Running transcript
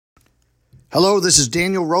Hello, this is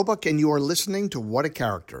Daniel Roebuck, and you are listening to What a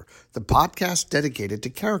Character, the podcast dedicated to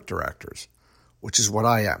character actors, which is what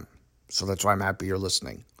I am. So that's why I'm happy you're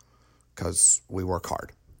listening, because we work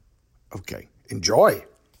hard. Okay, enjoy.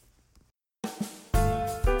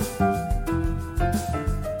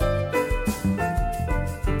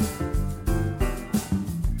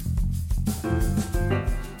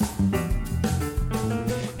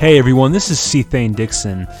 Hey everyone, this is C. Thane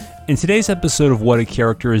Dixon. And today's episode of What a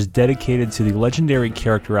Character is dedicated to the legendary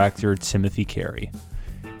character actor Timothy Carey.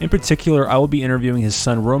 In particular, I will be interviewing his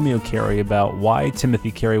son Romeo Carey about why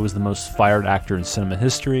Timothy Carey was the most fired actor in cinema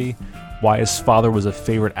history, why his father was a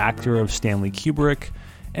favorite actor of Stanley Kubrick,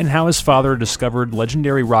 and how his father discovered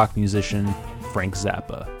legendary rock musician Frank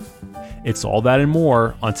Zappa. It's all that and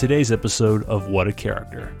more on today's episode of What a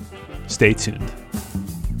Character. Stay tuned.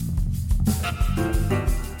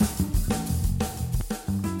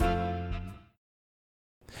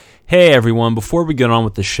 Hey everyone, before we get on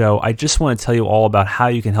with the show, I just want to tell you all about how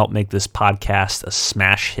you can help make this podcast a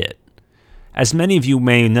smash hit. As many of you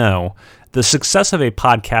may know, the success of a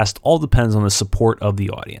podcast all depends on the support of the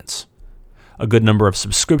audience. A good number of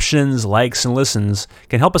subscriptions, likes, and listens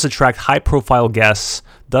can help us attract high-profile guests,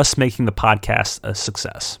 thus making the podcast a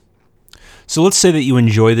success. So let's say that you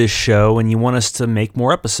enjoy this show and you want us to make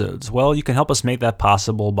more episodes. Well, you can help us make that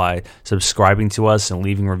possible by subscribing to us and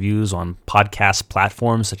leaving reviews on podcast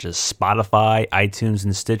platforms such as Spotify, iTunes,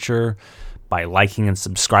 and Stitcher, by liking and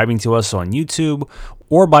subscribing to us on YouTube,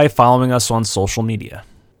 or by following us on social media.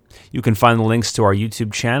 You can find the links to our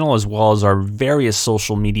YouTube channel as well as our various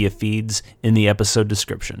social media feeds in the episode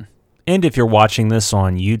description. And if you're watching this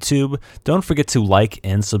on YouTube, don't forget to like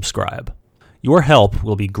and subscribe. Your help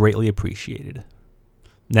will be greatly appreciated.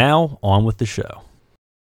 Now, on with the show.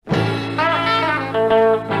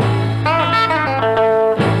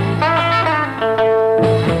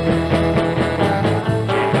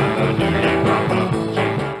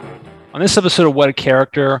 On this episode of What a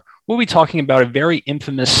Character, we'll be talking about a very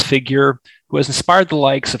infamous figure who has inspired the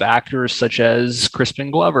likes of actors such as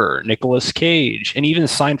Crispin Glover, Nicolas Cage, and even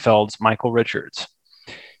Seinfeld's Michael Richards.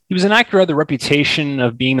 He was an actor who had the reputation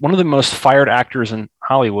of being one of the most fired actors in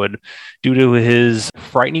Hollywood due to his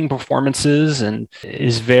frightening performances and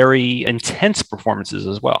his very intense performances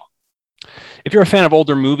as well. If you're a fan of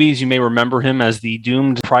older movies, you may remember him as the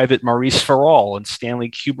doomed Private Maurice Farrell in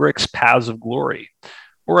Stanley Kubrick's Paths of Glory,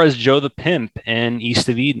 or as Joe the Pimp in East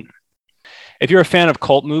of Eden. If you're a fan of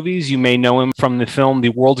cult movies, you may know him from the film The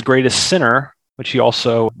World's Greatest Sinner, which he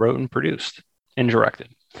also wrote and produced and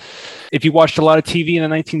directed. If you watched a lot of TV in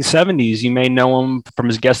the 1970s, you may know him from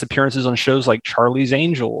his guest appearances on shows like Charlie's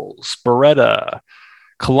Angels, Beretta,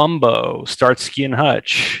 Columbo, Starsky and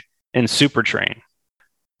Hutch, and Supertrain.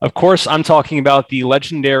 Of course, I'm talking about the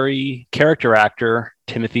legendary character actor,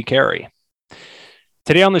 Timothy Carey.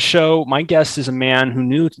 Today on the show, my guest is a man who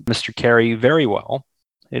knew Mr. Carey very well.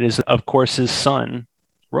 It is, of course, his son,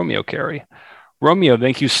 Romeo Carey. Romeo,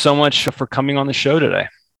 thank you so much for coming on the show today.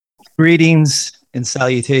 Greetings and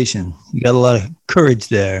salutation. You got a lot of courage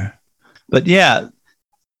there. But yeah,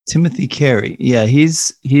 Timothy Carey. Yeah,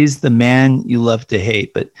 he's the man you love to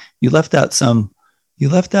hate. But you left out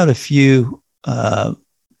a few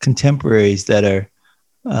contemporaries that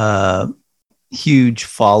are huge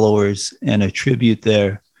followers and attribute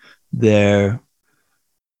their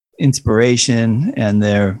inspiration and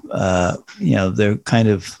their kind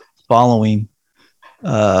of following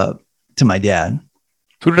to my dad.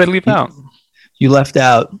 Who did I leave out? You left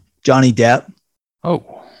out Johnny Depp.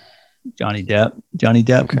 Oh, Johnny Depp. Johnny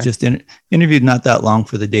Depp okay. Just interviewed not that long ago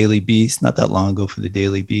for the Daily Beast.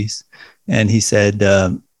 And he said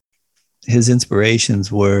his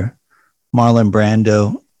inspirations were Marlon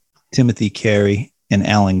Brando, Timothy Carey, and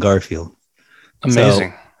Alan Garfield.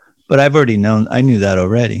 Amazing. But I knew that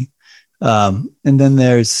already. And then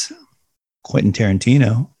there's Quentin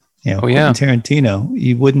Tarantino. Quentin Tarantino,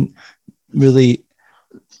 he wouldn't really...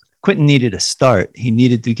 Quentin needed a start. He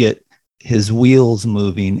needed to get his wheels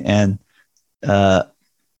moving. And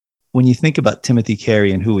when you think about Timothy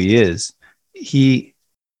Carey and who he is, he's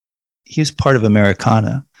part of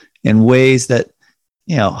Americana in ways that,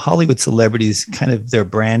 Hollywood celebrities they're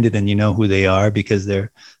branded and you know who they are because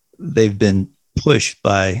they've been pushed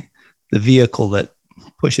by the vehicle that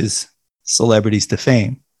pushes celebrities to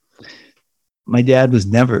fame. My dad was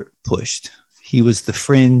never pushed. He was the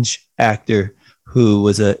fringe actor who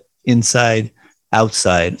was a inside,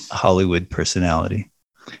 outside Hollywood personality.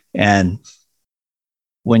 And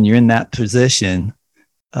when you're in that position,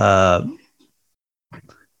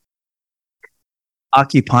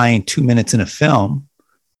 occupying 2 minutes in a film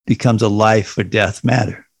becomes a life or death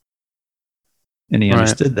matter. And he Right.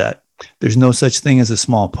 understood that. There's no such thing as a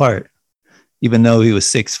small part. Even though he was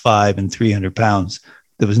 6'5" and 300 pounds,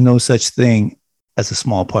 there was no such thing as a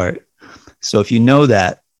small part. So if you know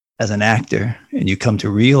that as an actor and you come to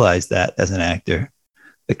realize that as an actor,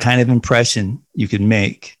 the kind of impression you can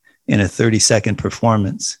make in a 30-second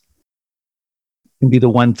performance can be the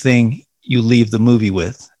one thing you leave the movie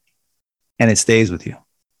with, and it stays with you.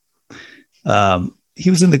 He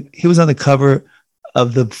was on the cover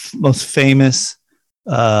of the most famous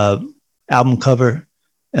album cover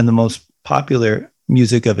and the most popular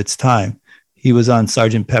music of its time. He was on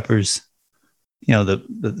Sgt. Pepper's, the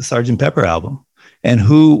Sgt. Pepper album. And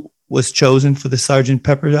who was chosen for the Sgt.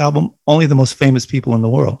 Pepper album? Only the most famous people in the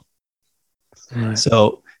world. Right.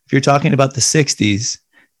 So if you're talking about the 60s,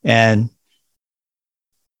 and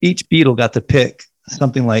each Beatle got to pick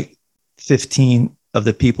something like 15 of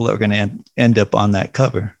the people that were going to end up on that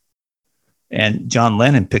cover. And John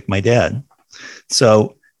Lennon picked my dad.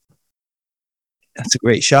 So that's a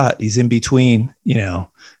great shot. He's in between,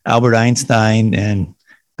 Albert Einstein and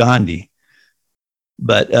Gandhi.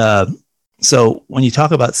 But so when you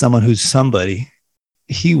talk about someone who's somebody,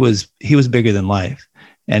 he was bigger than life.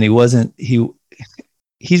 And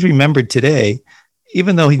he's remembered today,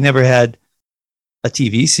 even though he never had a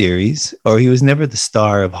TV series or he was never the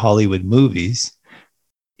star of Hollywood movies.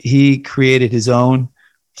 He created his own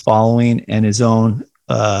following and his own,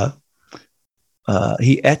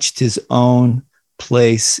 he etched his own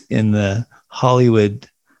place in the Hollywood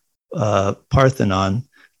Parthenon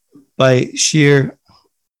by sheer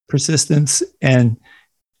persistence. And,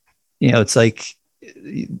 it's like,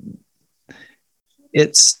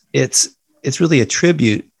 it's really a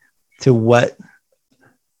tribute to what,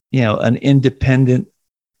 an independent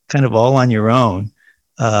kind of all on your own,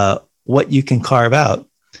 what you can carve out.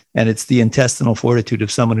 And it's the intestinal fortitude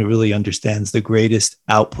of someone who really understands the greatest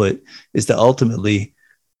output is to ultimately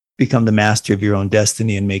become the master of your own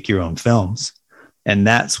destiny and make your own films. And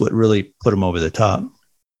that's what really put him over the top.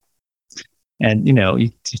 And,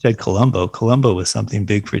 you said Columbo. Columbo was something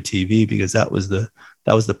big for TV because that was the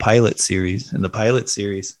pilot series. And the pilot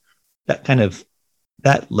series,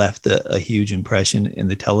 that left a huge impression in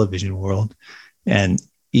the television world. And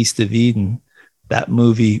East of Eden, that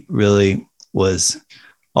movie really was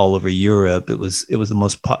all over Europe. It was the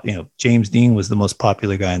most, James Dean was the most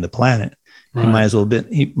popular guy on the planet. Right. He might as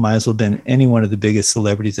well have been any one of the biggest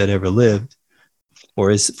celebrities that ever lived for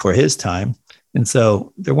his time. And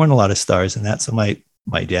so there weren't a lot of stars in that. So my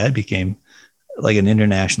dad became like an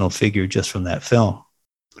international figure just from that film.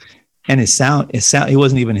 And his sound, it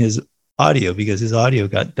wasn't even his audio because his audio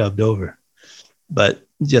got dubbed over, but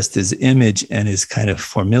just his image and his kind of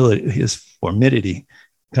formidity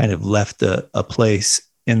kind of left a place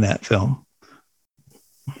in that film.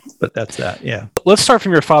 But that's that. Yeah. Let's start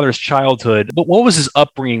from your father's childhood. But what was his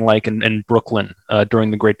upbringing like in Brooklyn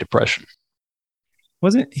during the Great Depression?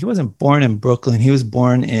 He wasn't born in Brooklyn. He was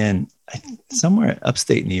born in somewhere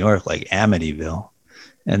upstate New York, like Amityville.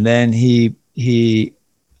 And then he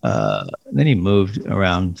moved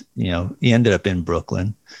around, he ended up in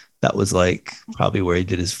Brooklyn. That was like probably where he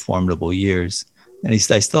did his formidable years. And I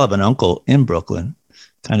still have an uncle in Brooklyn,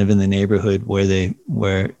 kind of in the neighborhood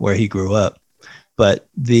where he grew up. But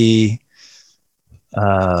he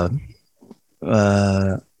was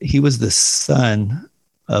the son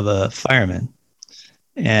of a fireman,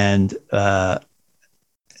 and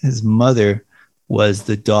his mother was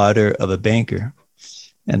the daughter of a banker,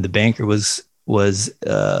 and the banker was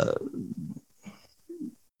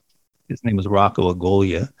his name was Rocco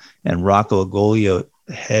Agolia, and Rocco Agolia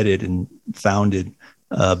headed and founded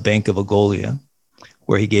Bank of Agolia,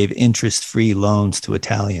 where he gave interest-free loans to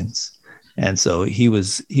Italians. And so he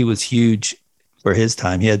was huge for his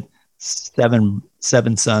time. He had seven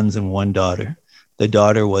sons and one daughter. The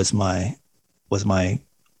daughter was my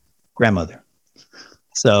grandmother.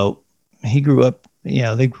 So he grew up,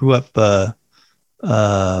 they grew up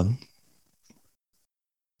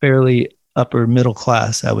fairly upper middle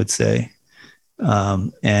class, I would say.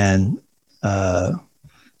 And the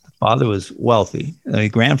father was wealthy.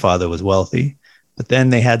 Grandfather was wealthy, but then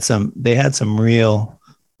they had some real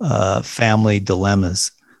family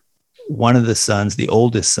dilemmas. One of the sons, the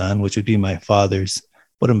oldest son, which would be my father's,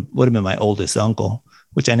 would have been my oldest uncle,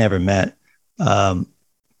 which I never met,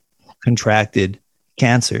 contracted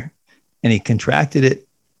cancer. And he contracted it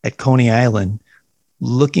at Coney Island,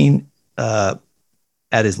 looking at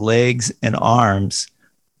his legs and arms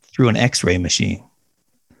through an X-ray machine.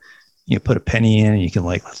 You put a penny in and you can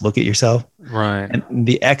look at yourself. Right. And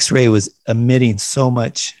the X-ray was emitting so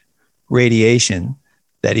much radiation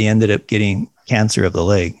that he ended up getting cancer of the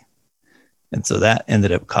leg. And so that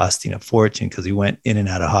ended up costing a fortune because he went in and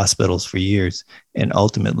out of hospitals for years and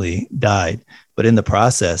ultimately died. But in the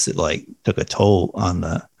process, it like took a toll on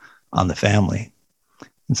the family.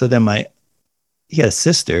 And so then he had a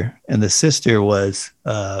sister, and the sister was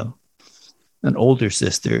an older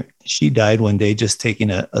sister. She died one day just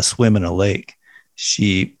taking a swim in a lake.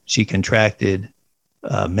 She contracted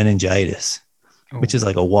meningitis, which is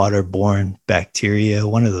like a waterborne bacteria,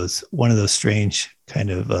 one of those strange kind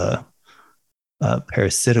of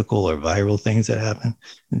parasitical or viral things that happen.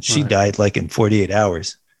 And she died like in 48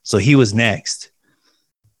 hours. So he was next.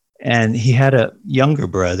 And he had a younger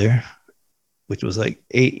brother, which was like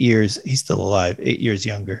 8 years. He's still alive, 8 years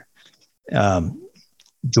younger.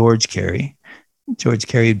 George Carey. George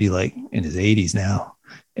Carey would be like in his 80s now.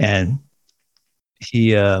 And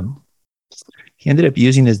he ended up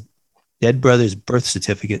using his dead brother's birth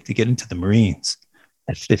certificate to get into the Marines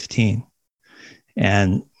at 15.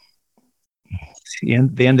 And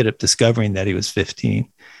they ended up discovering that he was 15.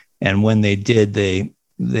 And when they did, he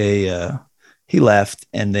left,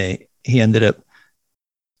 and he ended up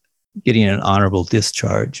getting an honorable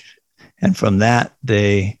discharge. And from that,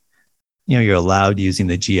 you're allowed using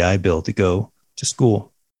the GI Bill to go to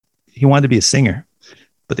school. He wanted to be a singer,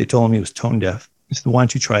 but they told him he was tone deaf. He said, "Why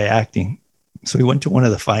don't you try acting?" So he went to one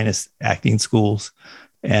of the finest acting schools,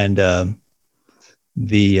 and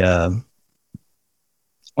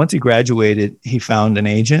once he graduated, he found an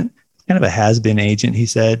agent, kind of a has-been agent, he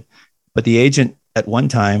said, but the agent at one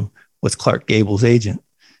time was Clark Gable's agent.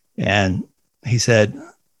 And he said,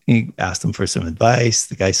 he asked him for some advice.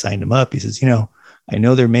 The guy signed him up. He says, I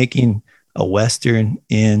know they're making a Western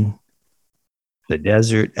in the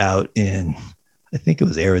desert out in, I think it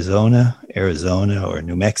was Arizona or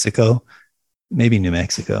New Mexico, maybe New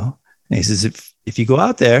Mexico. And he says, if you go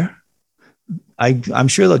out there, I'm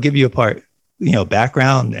sure they'll give you a part,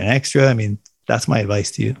 background and extra. I mean, that's my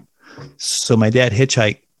advice to you. So my dad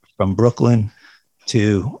hitchhiked from Brooklyn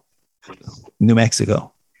to New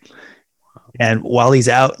Mexico. And while he's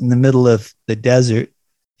out in the middle of the desert,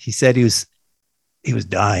 he said he was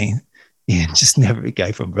dying. He just never, a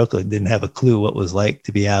guy from Brooklyn didn't have a clue what it was like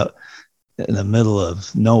to be out in the middle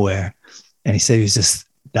of nowhere. And he said he was just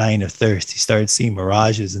dying of thirst. He started seeing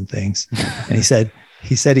mirages and things. And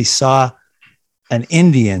he said he saw an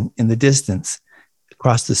Indian in the distance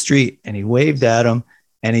across the street, and he waved at him,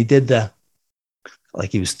 and he did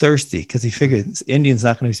like he was thirsty because he figured this Indian's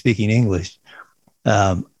not going to be speaking English.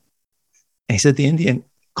 And he said the Indian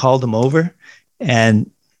called him over,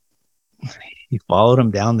 and he followed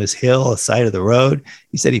him down this hill, the side of the road.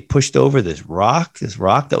 He said he pushed over this rock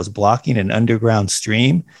that was blocking an underground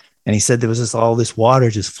stream. And he said there was all this water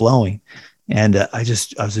just flowing. And I was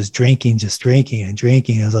just drinking and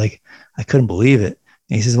drinking. I was like, I couldn't believe it.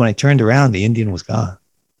 And he says, when I turned around, the Indian was gone.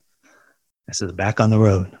 I said, back on the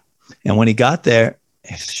road. And when he got there,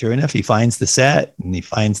 sure enough, he finds the set, and he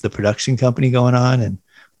finds the production company going on,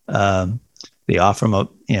 and they offer him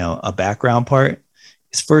a background part.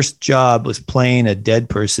 His first job was playing a dead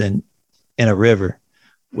person in a river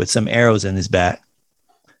with some arrows in his back.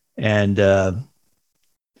 And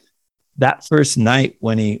that first night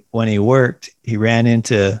when he worked, he ran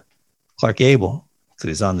into Clark Gable because he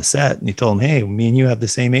was on the set, and he told him, "Hey, me and you have the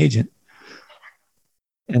same agent."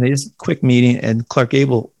 And they just quick meeting, and Clark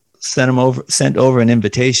Gable sent over an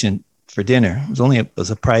invitation for dinner. It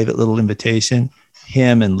was a private little invitation.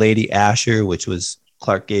 Him and Lady Asher, which was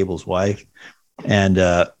Clark Gable's wife, and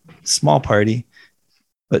small party.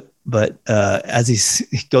 But as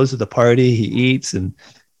he goes to the party, he eats, and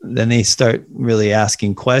then they start really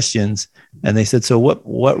asking questions. And they said, "So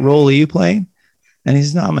what role are you playing?" And he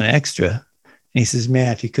says, "No, I'm an extra." And he says,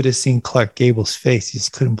 "Man, if you could have seen Clark Gable's face, he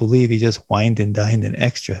just couldn't believe he just wined and dined an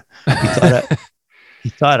extra. He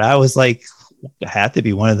thought I was like, had to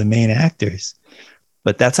be one of the main actors."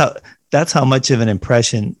 But that's how much of an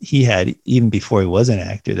impression he had even before he was an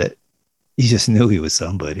actor, that he just knew he was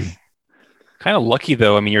somebody. Kind of lucky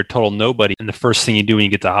though. I mean, you're a total nobody, and the first thing you do when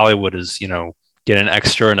you get to Hollywood is, get an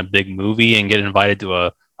extra in a big movie and get invited to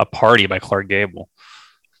a party by Clark Gable.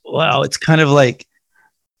 Well, it's kind of like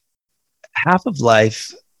half of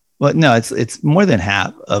life. Well, no, it's more than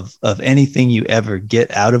half of anything you ever get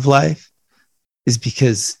out of life is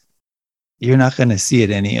because you're not going to see it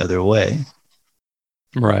any other way.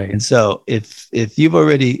 Right. And so if you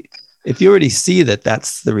already see that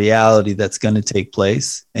that's the reality that's going to take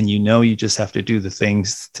place, and you just have to do the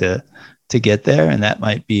things to get there, and that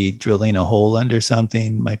might be drilling a hole under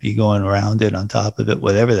something, might be going around it, on top of it,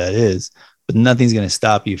 whatever that is, but nothing's going to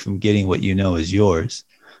stop you from getting what you know is yours.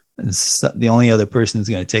 And so the only other person who's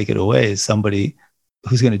going to take it away is somebody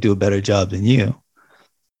who's going to do a better job than you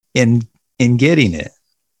in in getting it.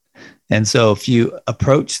 And so if you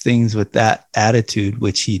approach things with that attitude,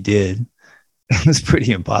 which he did, it was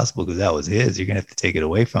pretty impossible because that was his. You're going to have to take it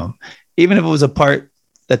away from him. Even if it was a part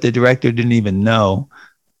that the director didn't even know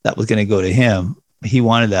that was going to go to him, he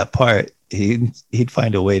wanted that part. He'd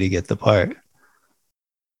find a way to get the part.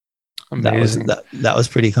 Amazing. That was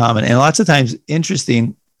pretty common. And lots of times,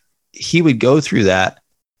 interesting, he would go through that.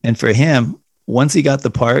 And for him, once he got the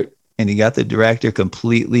part and he got the director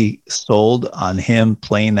completely sold on him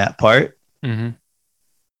playing that part, to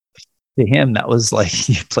him, that was like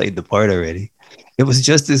he played the part already. It was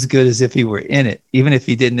just as good as if he were in it, even if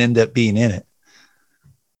he didn't end up being in it.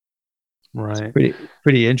 Right. It's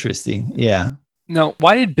pretty interesting. Yeah. Now,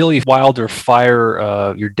 why did Billy Wilder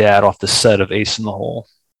fire your dad off the set of Ace in the Hole?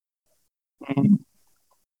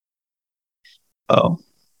 Oh,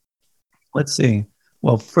 let's see.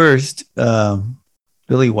 Well, first,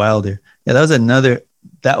 Billy Wilder. Yeah,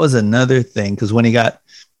 that was another thing, because when he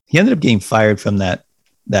ended up getting fired from that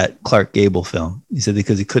Clark Gable film. He said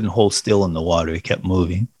because he couldn't hold still in the water, he kept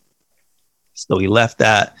moving. So he left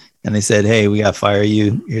that, and they said, "Hey, we got to fire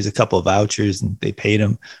you. Here's a couple of vouchers," and they paid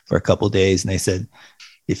him for a couple of days. And they said,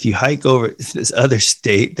 "If you hike over this other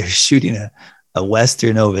state, they're shooting a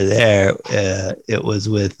Western over there." It was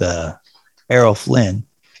with Errol Flynn.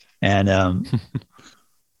 And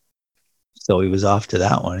so he was off to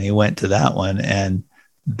that one. He went to that one. And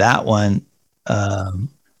that one,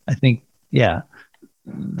 I think, yeah,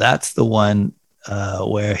 that's the one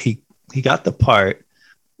where he got the part.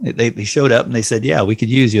 They showed up and they said, "Yeah, we could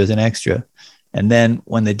use you as an extra." And then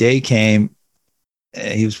when the day came,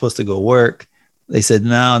 he was supposed to go work. They said,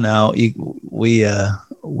 "No, we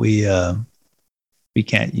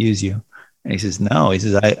can't use you." And he says, "No." He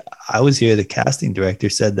says, I was here. The casting director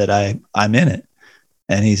said that I'm in it.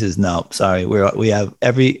 And he says, "No, sorry. We have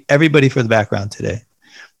everybody for the background today."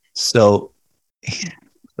 So he's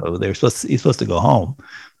supposed to go home.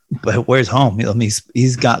 But where's home? I mean,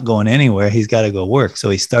 he's not going anywhere. He's got to go work. So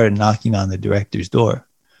he started knocking on the director's door.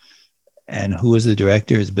 And who was the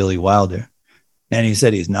director? Is Billy Wilder. And he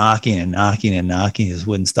said he's knocking and knocking and knocking. He just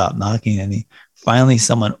wouldn't stop knocking. And finally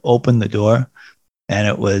someone opened the door, and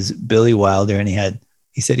it was Billy Wilder. And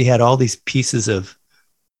he said he had all these pieces of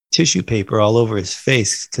tissue paper all over his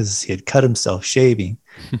face because he had cut himself shaving.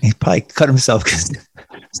 He probably cut himself because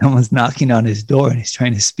someone's knocking on his door and he's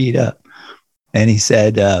trying to speed up. And he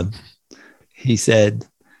said,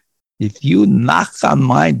 "If you knock on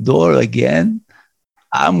my door again,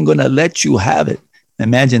 I'm going to let you have it."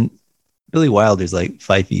 Imagine Billy Wilder's like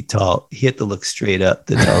 5 feet tall. He had to look straight up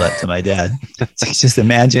to tell that to my dad. So just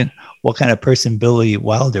imagine what kind of person Billy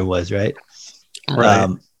Wilder was, right? Right.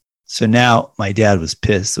 So now my dad was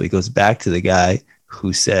pissed. So he goes back to the guy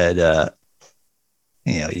who said,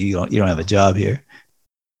 "You don't have a job here."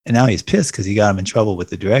 And now he's pissed because he got him in trouble with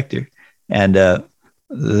the director. And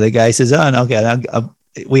the guy says, "Oh, no, okay,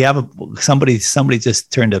 we have somebody just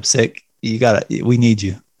turned up sick. We need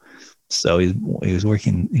you." So he's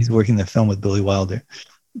working the film with Billy Wilder.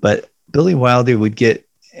 But Billy Wilder would get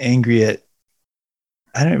angry at,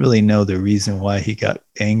 I don't really know the reason why he got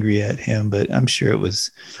angry at him, but I'm sure it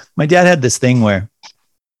was, my dad had this thing where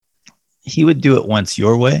he would do it once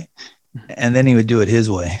your way, and then he would do it his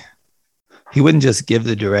way. He wouldn't just give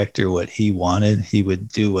the director what he wanted. He would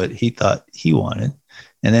do what he thought he wanted.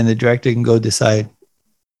 And then the director can go decide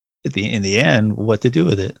in the end what to do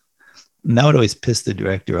with it. And that would always piss the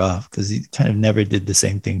director off because he kind of never did the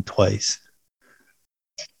same thing twice.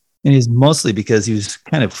 And it's mostly because he was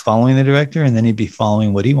kind of following the director, and then he'd be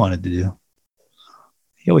following what he wanted to do.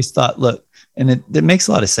 He always thought, look, and it makes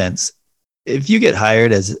a lot of sense. If you get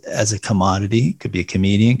hired as a commodity, could be a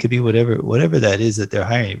comedian, could be whatever that is that they're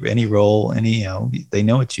hiring, any role, they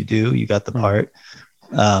know what you do, you got the part.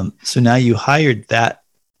 So now you hired that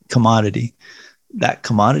commodity. That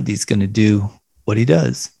commodity is going to do what he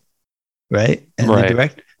does, right? And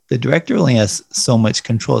right. the director only has so much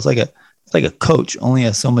control. It's like a coach only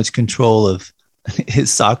has so much control of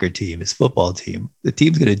his soccer team, his football team. The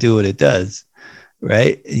team's going to do what it does,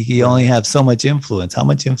 right? You only have so much influence. How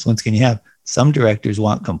much influence can you have? Some directors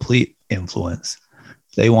want complete influence.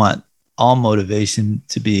 They want all motivation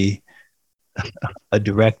to be a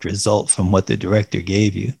direct result from what the director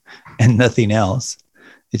gave you and nothing else.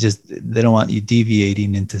 It's just, they don't want you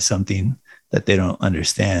deviating into something that they don't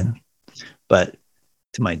understand. But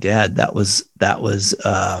to my dad, that was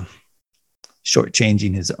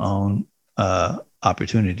shortchanging his own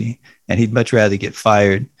opportunity. And he'd much rather get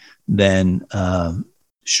fired than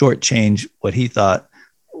shortchange what he thought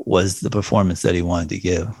was the performance that he wanted to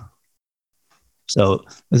give. So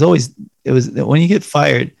it was when you get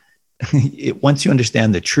fired, once you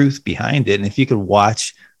understand the truth behind it, and if you could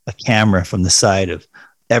watch a camera from the side of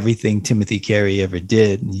everything Timothy Carey ever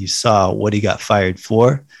did, and you saw what he got fired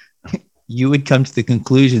for, you would come to the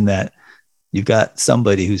conclusion that you've got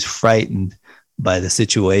somebody who's frightened by the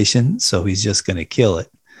situation, so he's just going to kill it.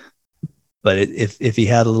 But if he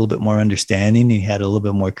had a little bit more understanding, he had a little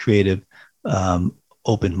bit more creative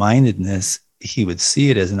open-mindedness, he would see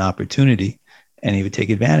it as an opportunity and he would take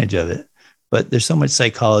advantage of it. But there's so much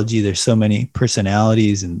psychology, there's so many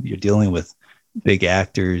personalities, and you're dealing with big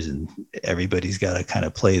actors, and everybody's got to kind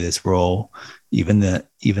of play this role, even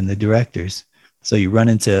the directors. So you run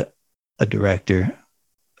into a director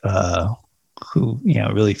who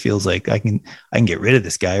really feels like I can get rid of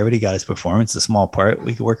this guy. I already got his performance, a small part,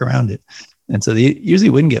 we could work around it. And so they usually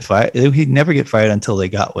wouldn't get fired. He'd never get fired until they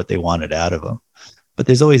got what they wanted out of him. But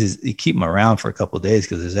there's always, you keep him around for a couple of days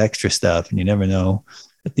because there's extra stuff, and you never know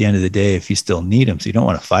at the end of the day if you still need him. So you don't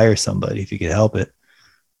want to fire somebody if you could help it.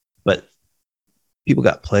 But people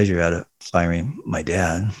got pleasure out of firing my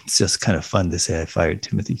dad. It's just kind of fun to say I fired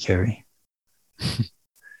Timothy Carey.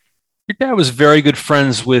 Your dad was very good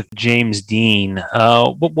friends with James Dean.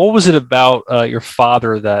 What was it about your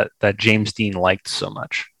father that James Dean liked so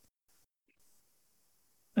much?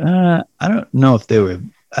 I don't know if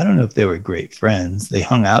they were great friends. They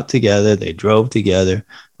hung out together. They drove together.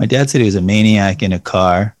 My dad said he was a maniac in a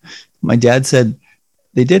car. My dad said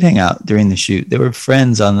they did hang out during the shoot. They were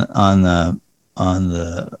friends on the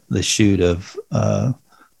shoot of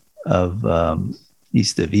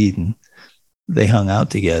East of Eden. They hung out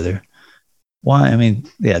together. Why? I mean,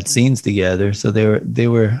 they had scenes together, so there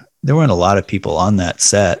weren't a lot of people on that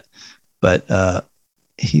set. But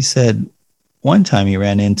he said one time he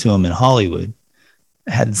ran into him in Hollywood.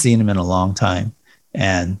 Hadn't seen him in a long time,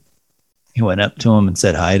 and he went up to him and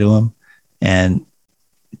said hi to him. And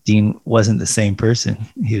Dean wasn't the same person.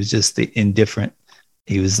 He was just indifferent.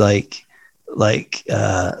 He was like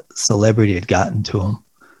celebrity had gotten to him.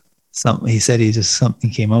 He said something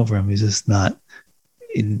came over him. He was just not.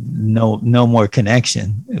 No more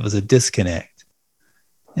connection. It was a disconnect.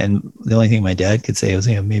 And the only thing my dad could say was,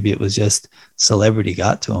 maybe it was just celebrity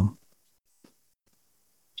got to him.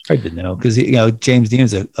 Hard to know because James Dean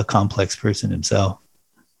is a complex person himself.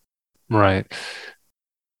 Right.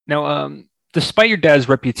 Now, despite your dad's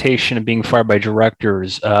reputation of being fired by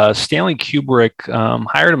directors, Stanley Kubrick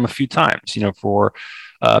hired him a few times. For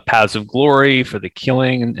Paths of Glory, for The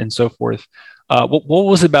Killing, and so forth. What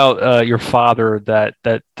was about your father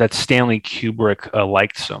that Stanley Kubrick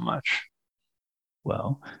liked so much?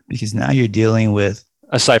 Well, because now you're dealing with,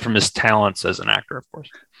 aside from his talents as an actor, of course.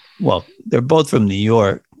 Well, they're both from New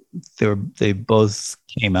York. They both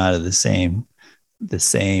came out of the same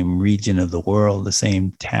region of the world, the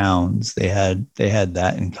same towns. They had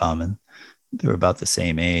that in common. They were about the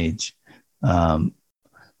same age.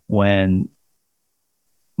 When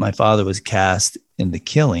my father was cast in The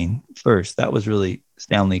Killing first, that was really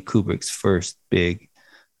Stanley Kubrick's first big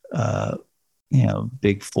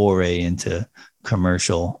foray into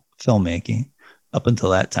commercial filmmaking. Up until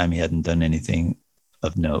that time, he hadn't done anything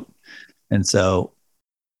of note. And so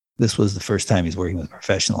this was the first time he's working with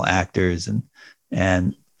professional actors.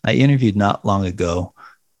 And I interviewed not long ago,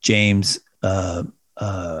 James B.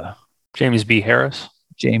 Harris.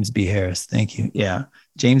 James B. Harris. Thank you. Yeah.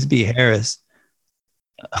 James B. Harris.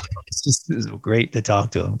 It's great to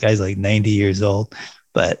talk to him. Guy's like 90 years old,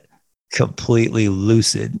 but completely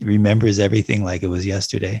lucid, remembers everything like it was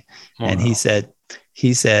yesterday. Oh, and he said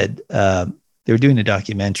they were doing a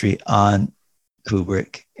documentary on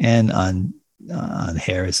Kubrick and on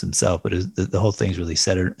Harris himself, but the whole thing's really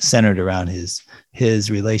centered around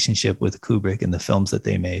his relationship with Kubrick and the films that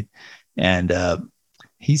they made. And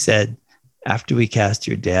he said, after we cast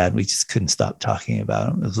your dad, we just couldn't stop talking about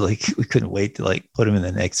him. It was like we couldn't wait to put him in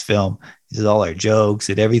the next film. He said all our jokes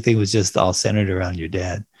and everything was just all centered around your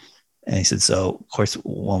dad. And he said, so of course,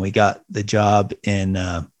 when we got the job in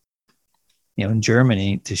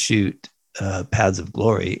Germany to shoot Paths of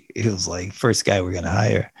Glory, it was like first guy we're going to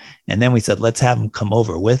hire. And then we said, let's have him come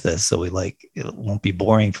over with us. So it won't be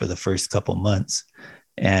boring for the first couple months.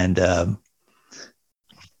 And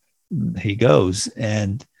he goes,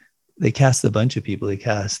 and they cast a bunch of people. They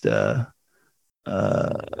cast, who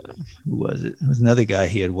was it? It was another guy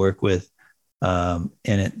he had worked with in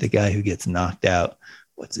it. The guy who gets knocked out.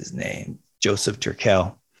 What's his name? Joseph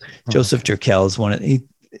Turkel. Oh. Joseph Turkel is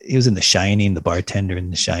he was in The Shining, the bartender in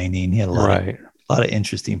The Shining. He had a lot of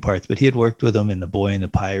interesting parts, but he had worked with him in The Boy and the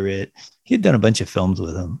Pirate. He had done a bunch of films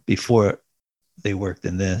with him before they worked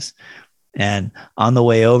in this. And on the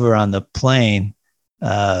way over on the plane,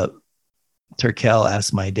 Turkel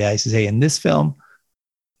asked my dad, he says, hey, in this film,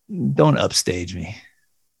 don't upstage me.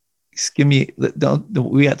 Just give me,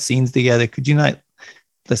 we got scenes together. Could you not,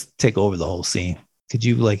 let's take over the whole scene. Could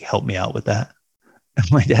you like help me out with that? And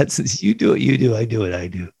my dad says, you do what you do. I do what I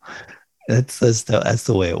do. That's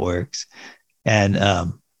the way it works. And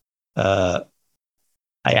I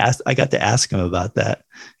got to ask him about that.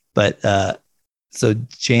 But so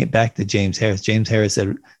back to James Harris. James Harris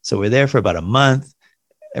said, so we're there for about a month.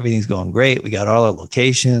 Everything's going great. We got all our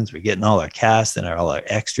locations. We're getting all our cast and all our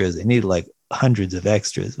extras. They needed like hundreds of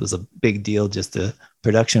extras. It was a big deal just to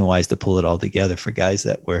production wise to pull it all together for guys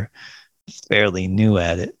that were fairly new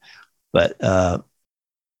at it. But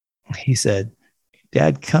he said,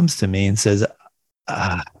 Dad comes to me and says,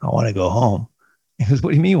 I want to go home. He goes,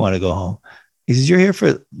 what do you mean you want to go home? He says, you're here for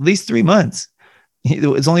at least 3 months.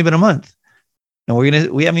 It's only been a month and we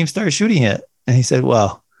haven't even started shooting yet. And he said,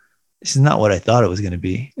 well, this is not what I thought it was going to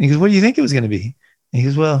be. And he goes, what do you think it was going to be? And he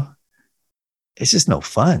goes, well, it's just no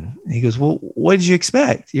fun. And he goes, well, what did you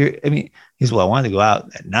expect? He goes, well, I wanted to go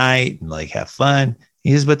out at night and like have fun.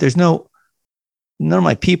 He says, but there's none of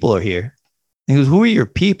my people are here. And he goes, who are your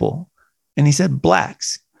people? And he said,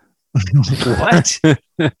 blacks. What?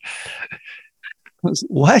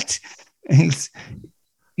 What? And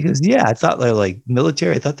he goes, yeah, I thought they're like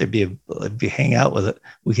military. I thought there'd be hang out with it.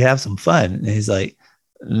 We could have some fun. And he's like,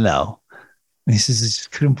 no. And he says, I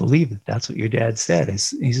just couldn't believe it. That's what your dad said. He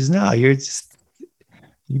says, no, you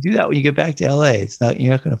do that when you get back to LA.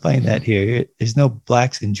 You're not going to find that here. There's no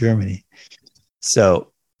blacks in Germany.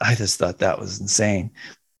 So I just thought that was insane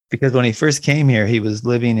because when he first came here, he was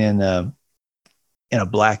living in a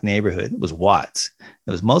black neighborhood. It was Watts.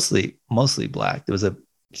 It was mostly black. There was a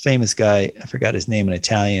famous guy, I forgot his name, an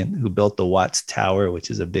Italian, who built the Watts Tower, which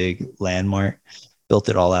is a big landmark, built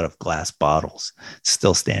it all out of glass bottles,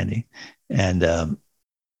 still standing. And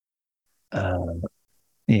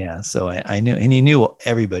yeah, so I knew, and he knew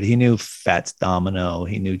everybody. He knew Fats Domino.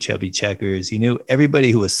 He knew Chubby Checkers. He knew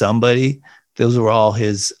everybody who was somebody. Those were all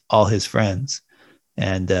his friends.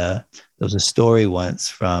 And there was a story once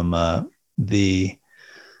from the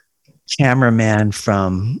cameraman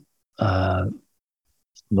from The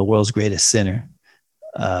World's Greatest Sinner,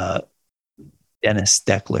 Dennis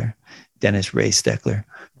Ray Steckler.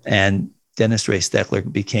 And Dennis Ray Steckler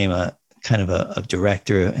became a kind of a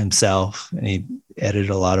director himself, and he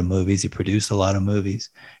edited a lot of movies. He produced a lot of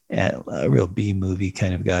movies, and a real B movie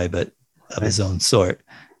kind of guy, but of his own sort.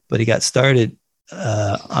 But he got started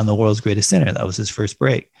on The World's Greatest Sinner. That was his first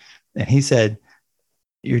break. And he said,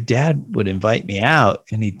 your dad would invite me out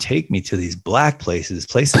and he'd take me to these black places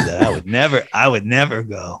that I would never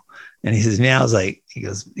go. And he says, man, I was like, he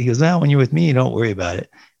goes, well, when you're with me, you don't worry about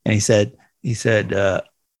it. And he said,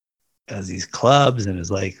 as these clubs, and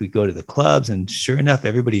it's like, we go to the clubs, and sure enough,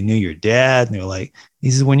 everybody knew your dad. And they're like,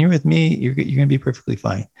 he says, when you're with me, you're going to be perfectly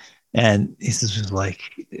fine. And he says, it was like,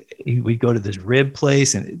 we'd go to this rib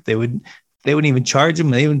place, and they wouldn't even charge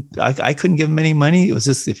him. I couldn't give him any money. It was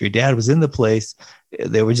just, if your dad was in the place,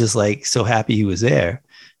 they were just like so happy he was there.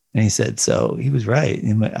 And he said, so he was right.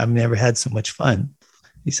 I've never had so much fun.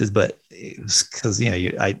 He says, but it was because,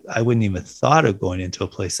 I wouldn't even thought of going into a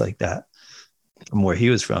place like that from where he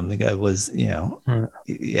was from. The guy was,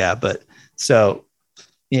 yeah. But so,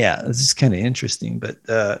 yeah, it's just kind of interesting. But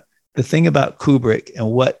the thing about Kubrick and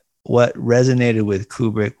what resonated with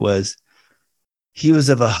Kubrick was he was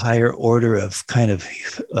of a higher order of kind of,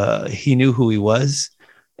 he knew who he was,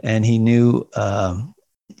 and he knew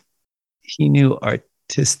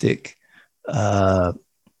artistic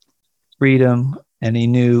freedom, and he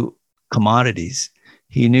knew commodities.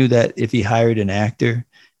 He knew that if he hired an actor,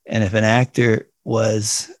 and if an actor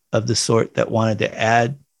was of the sort that wanted to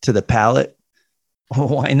add to the palette, well,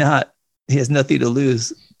 why not? He has nothing to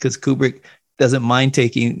lose, because Kubrick doesn't mind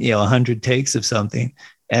taking 100 takes of something.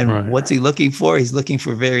 And right. What's he looking for? He's looking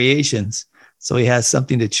for variations. So he has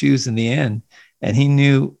something to choose in the end. And he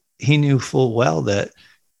knew full well that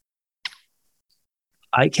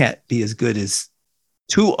I can't be as good as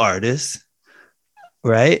two artists,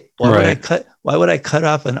 right? Why would I cut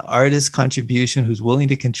off an artist's contribution who's willing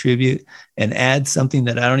to contribute and add something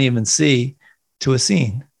that I don't even see to a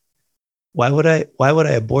scene? Why would I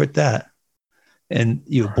abort that? And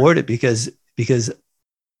you abort it because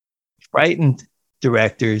frightened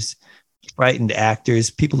directors, frightened actors,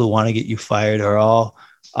 people who want to get you fired are all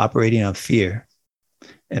operating on fear,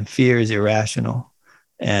 and fear is irrational.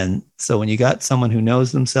 And so when you got someone who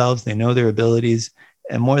knows themselves, they know their abilities,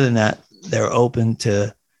 and more than that, they're open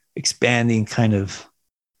to expanding kind of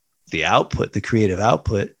the output, the creative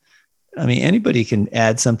output. I mean, anybody can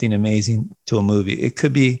add something amazing to a movie. It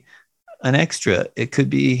could be an extra. It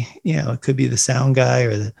could be, it could be the sound guy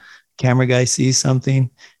or the camera guy sees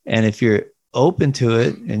something And if you're open to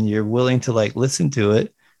it and you're willing to like listen to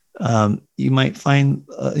it, you might find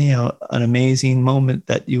an amazing moment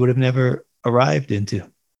that you would have never arrived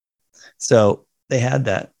into. So they had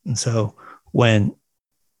that. And so whenever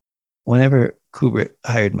Kubrick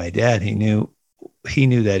hired my dad, he knew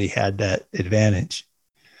that he had that advantage.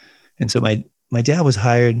 And so my dad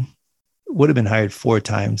would have been hired 4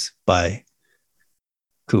 times by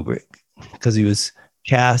Kubrick, because he was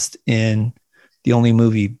cast in the only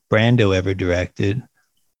movie Brando ever directed,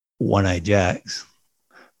 One-Eyed Jacks.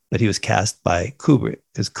 But he was cast by Kubrick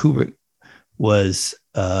because Kubrick was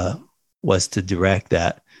to direct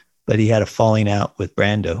that, but he had a falling out with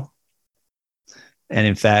Brando. And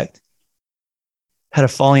in fact, had a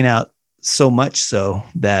falling out so much so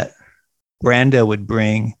that Brando would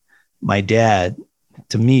bring my dad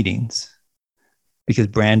to meetings because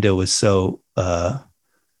Brando was so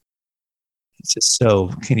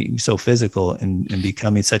so physical and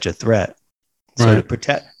becoming such a threat. So right.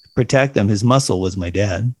 to protect them, his muscle was my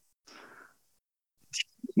dad.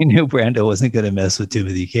 He knew Brando wasn't going to mess with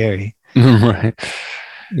Timothy Carey. Right.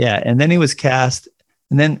 Yeah, and then he was cast,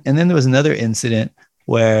 and then there was another incident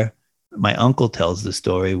where my uncle tells the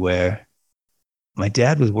story where my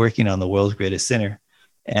dad was working on The World's Greatest Sinner,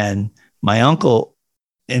 and my uncle,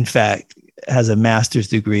 in fact, has a master's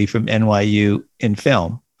degree from NYU in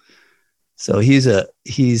film. So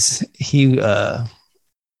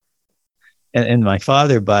and my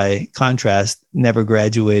father, by contrast, never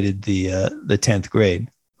graduated the 10th grade.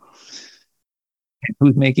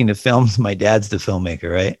 Who's making the films? My dad's the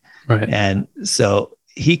filmmaker, right? Right. And so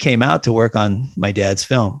he came out to work on my dad's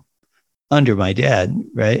film under my dad,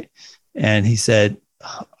 right? And he said,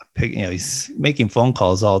 he's making phone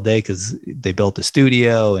calls all day because they built a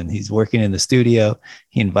studio and he's working in the studio.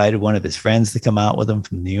 He invited one of his friends to come out with him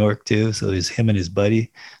from New York too. So it was him and his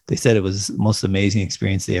buddy. They said it was the most amazing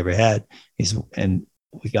experience they ever had. And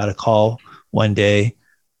we got a call one day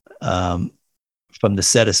from the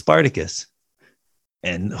set of Spartacus.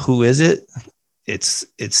 And who is it? It's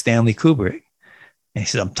Stanley Kubrick. And he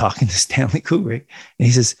said, I'm talking to Stanley Kubrick. And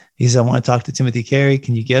he says, I want to talk to Timothy Carey.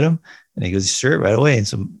 Can you get him? And he goes, sure, right away. And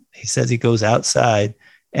so he says he goes outside.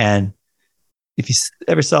 And if you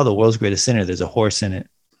ever saw The World's Greatest Sinner, there's a horse in it.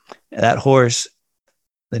 And that horse,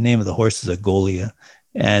 the name of the horse is a Golia.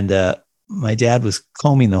 And my dad was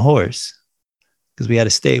combing the horse because we had a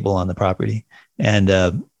stable on the property.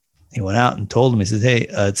 And he went out and told him, he says, hey,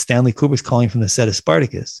 Stanley Kubrick's calling from the set of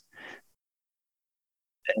Spartacus.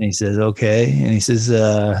 And he says, okay. And he says,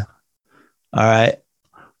 all right.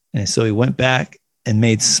 And so he went back and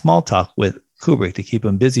made small talk with Kubrick to keep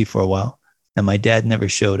him busy for a while. And my dad never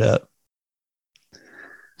showed up.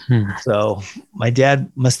 So my dad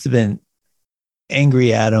must have been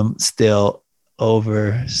angry at him still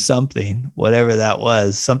over something, whatever that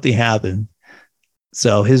was. Something happened.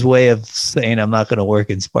 So his way of saying, I'm not going to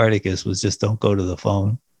work in Spartacus was just don't go to the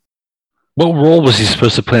phone. What role was he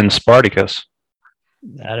supposed to play in Spartacus?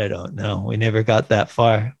 That I don't know. We never got that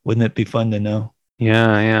far. Wouldn't it be fun to know?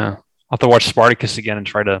 Yeah. I'll have to watch Spartacus again and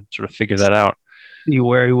try to sort of figure that out. See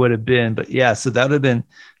where he would have been. But yeah, so that would have been,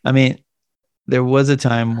 there was a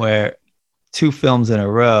time where 2 films in a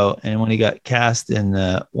row, and when he got cast in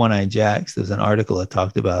One-Eyed Jacks, there's an article that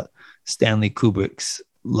talked about Stanley Kubrick's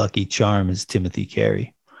lucky charm is Timothy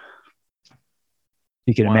Carey.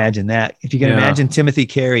 You can imagine that. If you can imagine Timothy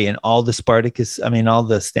Carey in all the all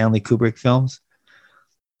the Stanley Kubrick films.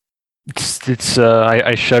 It's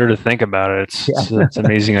I shudder to think about it. It's an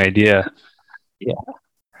amazing idea. Yeah.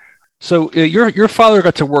 So your father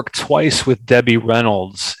got to work twice with Debbie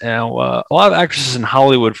Reynolds. Now, a lot of actresses in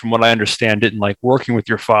Hollywood, from what I understand, didn't like working with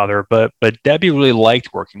your father, but Debbie really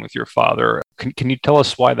liked working with your father. Can you tell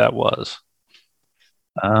us why that was?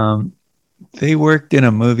 They worked in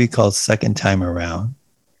a movie called Second Time Around.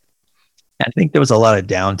 I think there was a lot of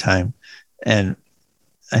downtime, and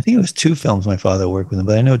I think it was 2 films my father worked with him,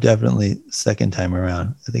 but I know definitely Second Time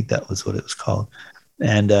Around. I think that was what it was called.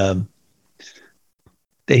 And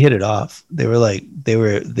they hit it off. They were like,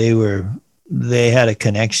 they had a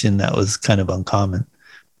connection that was kind of uncommon.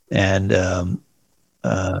 And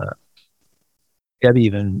Debbie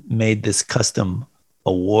even made this custom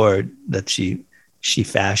award that she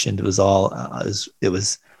fashioned. It was all, it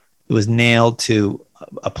was nailed to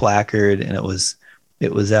a placard, and it was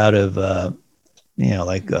out of,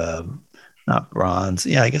 not bronze.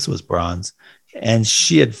 Yeah, I guess it was bronze. And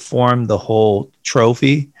she had formed the whole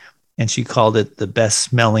trophy, and she called it the Best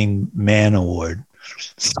Smelling Man Award,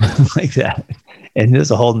 something like that. And there's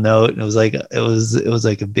a whole note, and it was like a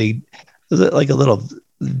little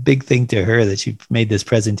big thing to her that she made this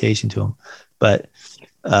presentation to him. But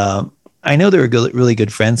I know they were really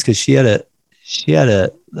good friends because she had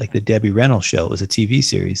a like the Debbie Reynolds show. It was a TV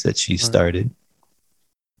series that she started,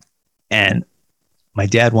 and my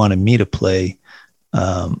dad wanted me to play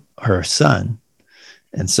her son,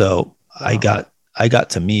 and so I got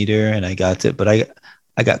to meet her, and but I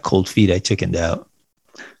got cold feet. I chickened out.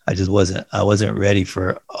 I wasn't ready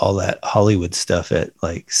for all that Hollywood stuff at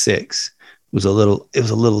like 6. It was a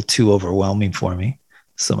little too overwhelming for me.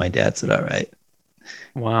 So my dad said, "All right."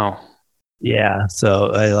 Wow. Yeah.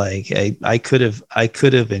 So I could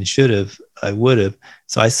have and should have, I would have.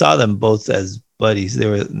 So I saw them both as buddies.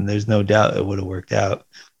 There's no doubt it would have worked out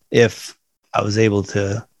if I was able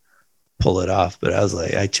to pull it off. But I was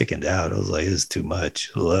like, I chickened out. I was like, this is too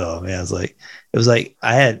much. Oh man. It was like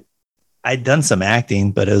I'd done some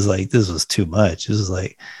acting, but it was like, this was too much. It was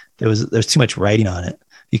like, there's too much writing on it.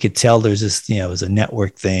 You could tell there's just, it was a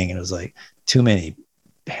network thing, and it was like too many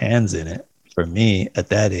hands in it for me at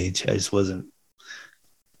that age. I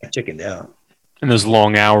chickened out. And those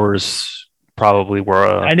long hours probably were.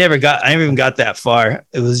 I never even got that far.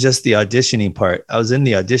 It was just the auditioning part. I was in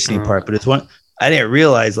the auditioning part, but I didn't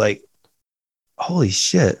realize, like, holy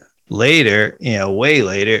shit. Later, way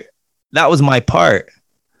later, that was my part.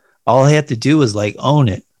 All I had to do was like own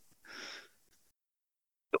it.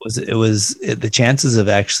 The chances of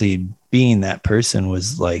actually being that person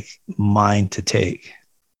was like mine to take,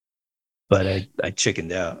 but I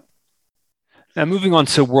chickened out. Now, moving on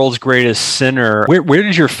to World's Greatest Sinner, where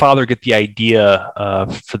did your father get the idea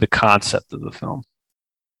for the concept of the film?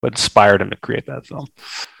 What inspired him to create that film?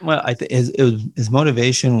 Well, I think his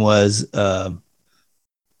motivation was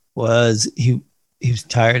he was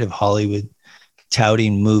tired of Hollywood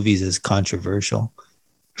touting movies as controversial.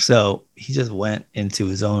 So he just went into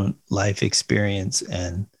his own life experience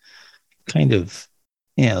and kind of,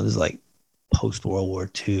 there's like post World War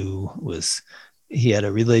II he had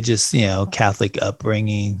a religious, Catholic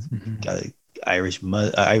upbringing, got an Irish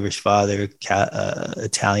father,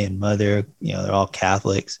 Italian mother, they're all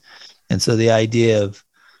Catholics. And so the idea of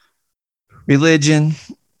religion,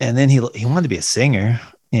 and then he wanted to be a singer.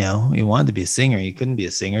 He wanted to be a singer. He couldn't be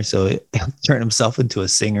a singer, so he turned himself into a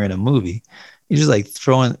singer in a movie. He's just like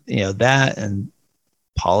throwing, that and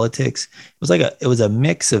politics. It was a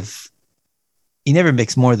mix of. He never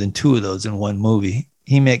mixed more than 2 of those in one movie.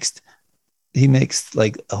 He mixed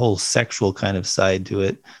like a whole sexual kind of side to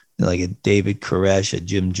it, like a David Koresh, a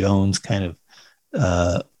Jim Jones kind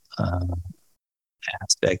of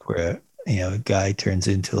aspect where a guy turns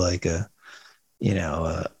into like a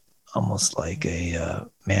almost like a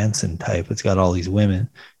Manson type. It's got all these women,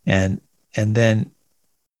 and then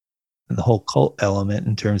the whole cult element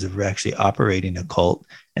in terms of actually operating a cult,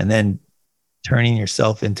 and then turning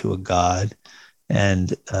yourself into a god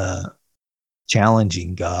and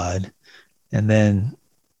challenging God, and then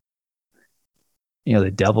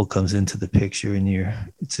the devil comes into the picture, and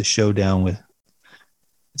it's a showdown with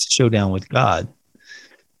God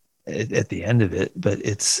at the end of it. But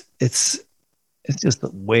it's just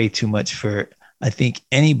way too much for, I think,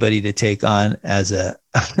 anybody to take on as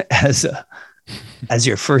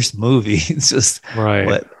your first movie. It's just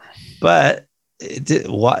right. But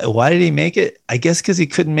why did he make it? I guess because he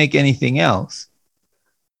couldn't make anything else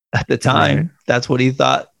at the time. Right. That's what he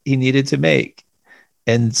thought he needed to make.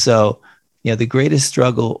 And so, the greatest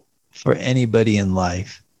struggle for anybody in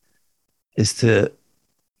life is to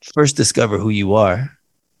first discover who you are,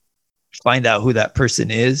 find out who that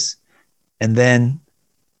person is, and then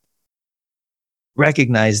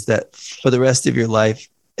recognize that for the rest of your life,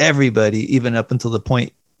 everybody, even up until the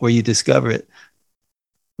point where you discover it,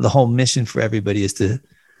 the whole mission for everybody is to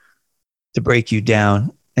break you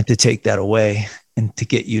down and to take that away and to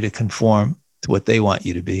get you to conform to what they want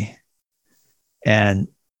you to be. And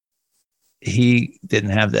he didn't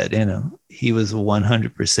have that in him. He was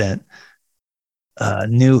 100%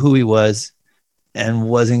 knew who he was and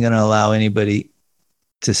wasn't going to allow anybody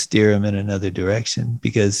to steer him in another direction,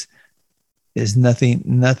 because there's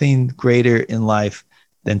nothing greater in life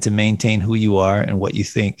than to maintain who you are and what you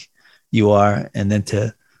think you are, and then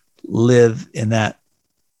to live in that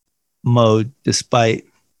mode despite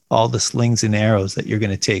all the slings and arrows that you're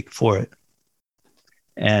going to take for it.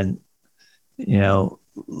 And,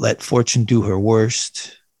 let fortune do her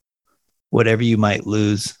worst. Whatever you might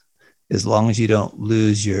lose, as long as you don't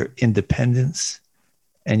lose your independence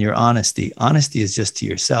and your honesty. Honesty is just to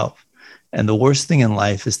yourself. And the worst thing in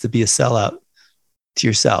life is to be a sellout to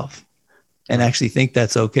yourself and actually think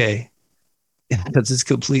that's okay, because it's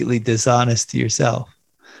completely dishonest to yourself.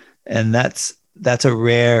 And that's a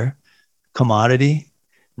rare commodity.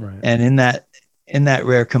 Right. And in that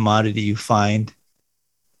rare commodity, you find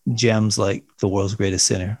gems like The World's Greatest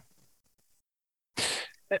Sinner.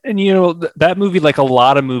 And that movie, like a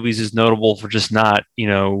lot of movies, is notable for just not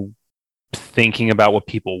thinking about what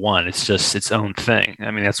people want. It's just its own thing.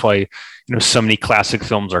 I mean, that's why so many classic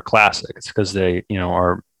films are classic. It's because they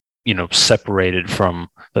are separated from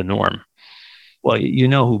the norm. Well, you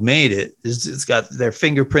know who made it. It's got their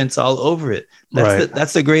fingerprints all over it.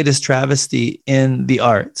 That's the greatest travesty in the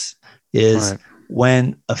arts is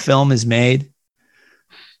when a film is made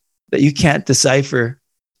that you can't decipher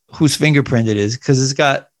whose fingerprint it is because it's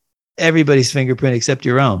got everybody's fingerprint except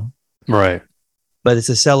your own. Right. But it's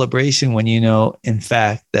a celebration when in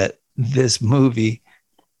fact, that this movie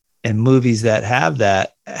and movies that have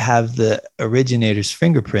the originator's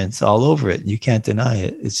fingerprints all over it. You can't deny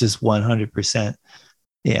it. It's just 100%.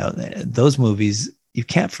 Those movies you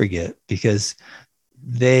can't forget because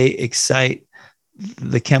they excite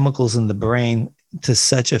the chemicals in the brain to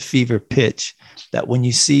such a fever pitch that when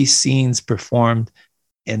you see scenes performed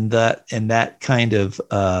in that kind of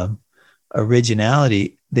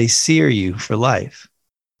originality, they sear you for life.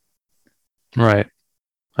 Right.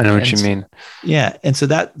 I know what you mean. Yeah. And so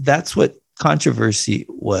that's what controversy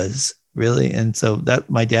was really. And so that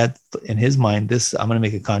my dad, in his mind, I'm going to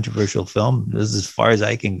make a controversial film. This is as far as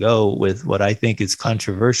I can go with what I think is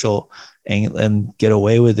controversial and get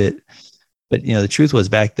away with it. But, the truth was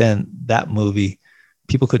back then that movie,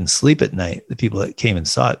 people couldn't sleep at night. The people that came and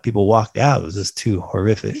saw it, people walked out. It was just too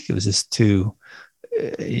horrific. It was just too,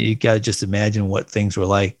 you got to just imagine what things were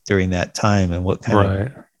like during that time and what kind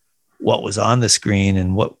of, what was on the screen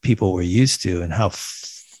and what people were used to and how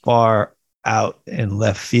far out in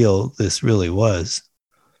left field this really was.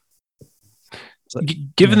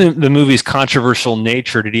 Given the movie's controversial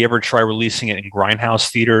nature, did he ever try releasing it in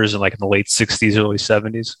grindhouse theaters in the late 60s, early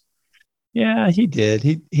 70s? Yeah, he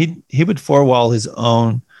did. He would four-wall his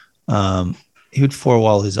own. He'd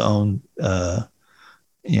sell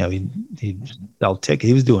tickets.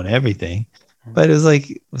 He was doing everything. But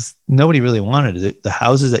it was nobody really wanted it. The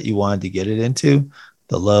houses that you wanted to get it into,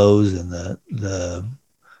 the Lowe's and the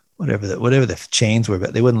whatever the chains were,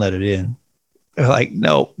 but they wouldn't let it in. They're like,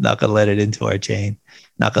 nope, not gonna let it into our chain.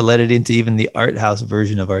 Not gonna let it into even the art house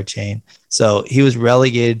version of our chain. So he was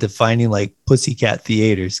relegated to finding pussycat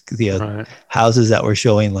theaters, houses that were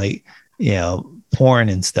showing porn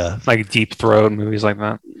and stuff, like Deep Throat, movies like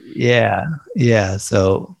that. Yeah.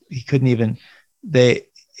 So he couldn't even.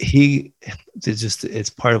 It's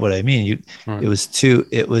part of what I mean.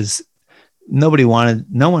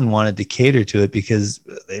 No one wanted to cater to it because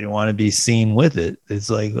they didn't want to be seen with it. It's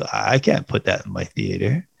like, I can't put that in my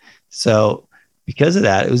theater. So because of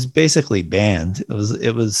that, it was basically banned. It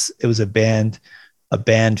was a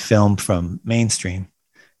banned film from mainstream.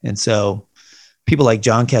 And so people like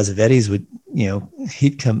John Cassavetes would,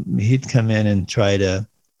 he'd come in and try to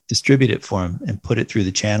distribute it for him and put it through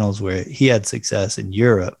the channels where he had success in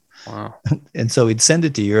Europe. Wow. And so he'd send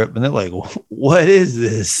it to Europe and they're like, what is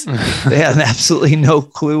this? They had absolutely no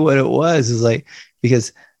clue what it was. It's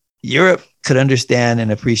because Europe could understand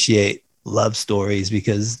and appreciate love stories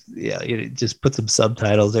because you just put some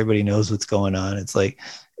subtitles. Everybody knows what's going on.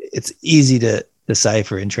 It's easy to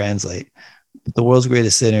decipher and translate. But The World's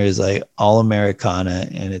Greatest Sinner is all Americana,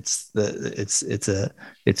 and it's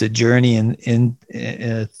a journey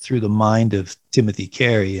in through the mind of Timothy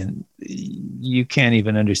Carey, and you can't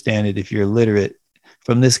even understand it if you're illiterate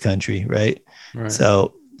from this country, right?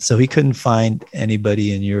 So he couldn't find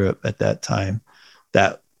anybody in Europe at that time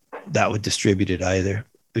that would distribute it either.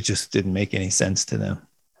 It just didn't make any sense to them.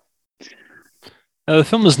 Now, the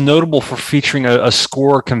film is notable for featuring a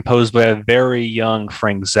score composed by a very young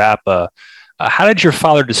Frank Zappa. How did your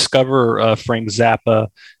father discover Frank Zappa,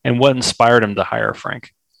 and what inspired him to hire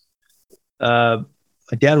Frank? My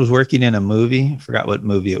dad was working in a movie. I forgot what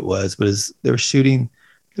movie it was, but they were shooting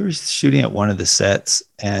at one of the sets,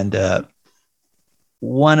 and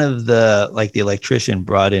one of the electrician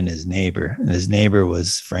brought in his neighbor, and his neighbor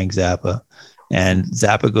was Frank Zappa. And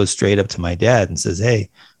Zappa goes straight up to my dad and says,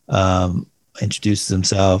 "Hey," introduces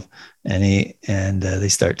himself, and they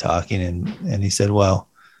start talking, and he said, "Well,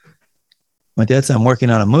 my dad said, I'm working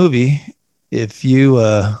on a movie. If you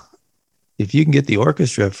can get the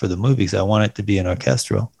orchestra for the movie, because I want it to be an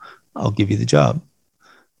orchestral, I'll give you the job."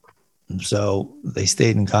 And so they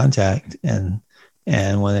stayed in contact, and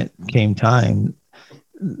when it came time,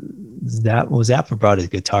 Zappa brought his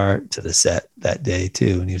guitar to the set that day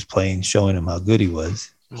too, and he was playing, showing him how good he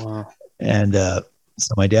was. Wow. And so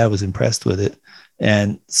my dad was impressed with it,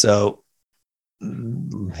 and so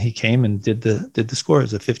he came and did the score.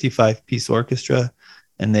 It was a 55-piece orchestra,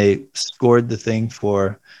 and they scored the thing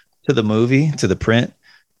to the movie, to the print.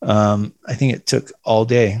 I think it took all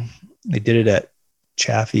day. They did it at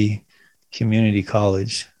Chaffee community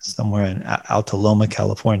college somewhere in Altaloma,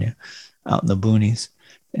 California, out in the boonies.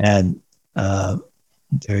 And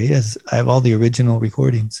there he is. I have all the original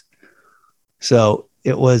recordings. So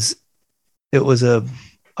it was a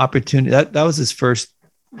opportunity. That was his first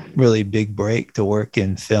really big break, to work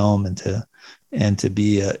in film and to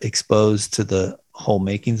be exposed to the whole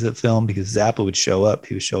makings of film, because Zappa would show up.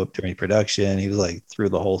 He would show up during production. He was like through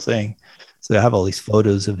the whole thing. So I have all these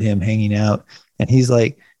photos of him hanging out, and he's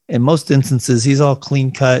like, in most instances, he's all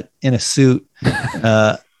clean cut in a suit.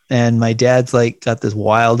 And my dad's like got this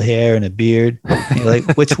wild hair and a beard. And you're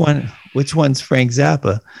like, which one's Frank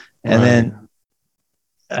Zappa? And then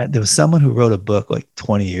there was someone who wrote a book like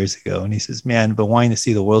 20 years ago, and he says, man, I've been wanting to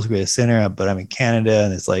see The World's Greatest Sinner, but I'm in Canada,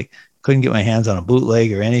 and it's like, couldn't get my hands on a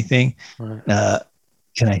bootleg or anything. Right.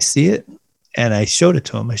 Can I see it? And I showed it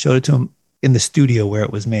to him. I showed it to him in the studio where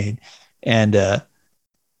it was made. And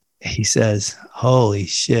he says, holy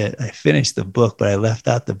shit, I finished the book, but I left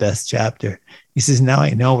out the best chapter. He says, now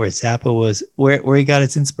I know where Zappa was, where he got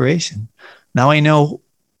its inspiration. Now I know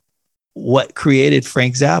what created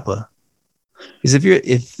Frank Zappa. Because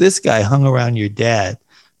if this guy hung around your dad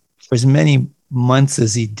for as many months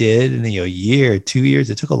as he did, in a year, 2 years,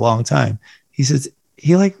 it took a long time. He says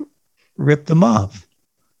he like ripped him off.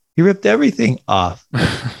 He ripped everything off.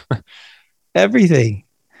 Everything.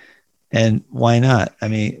 And why not? I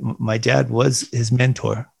mean, my dad was his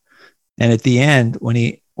mentor. And at the end, when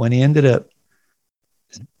he ended up,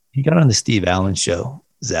 he got on the Steve Allen show,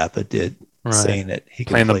 Zappa did, right, saying that he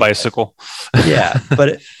could play the bicycle. Yeah, but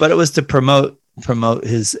it was to promote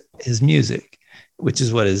his music, which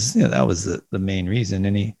is what that was the main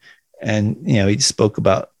reason. And he spoke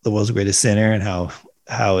about The World's Greatest Sinner and how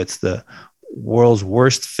it's the world's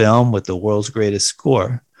worst film with the world's greatest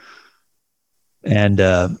score. And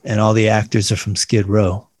all the actors are from Skid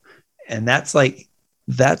Row. And that's like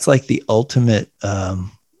the ultimate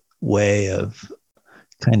way of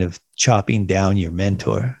kind of chopping down your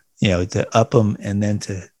mentor, to up them and then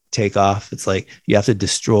to take off. It's like you have to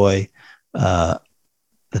destroy the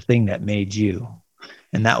thing that made you.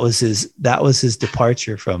 And that was his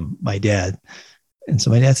departure from my dad. And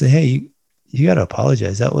so my dad said, hey, you got to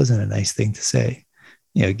apologize. That wasn't a nice thing to say.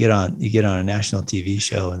 You get on a national TV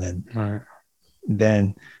show and then, right,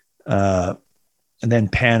 and then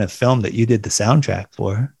pan a film that you did the soundtrack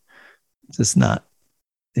for. It's just not,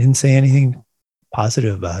 they didn't say anything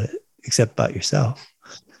positive about it except about yourself.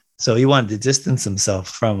 So he wanted to distance himself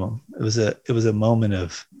from him. It was a moment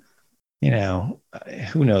of,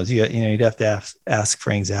 who knows? You'd have to ask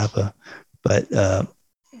Frank Zappa. But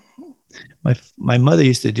my mother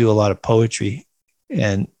used to do a lot of poetry,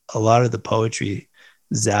 and a lot of the poetry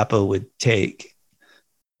Zappa would take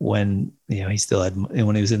when he still had,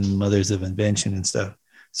 when he was in Mothers of Invention and stuff.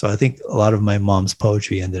 So I think a lot of my mom's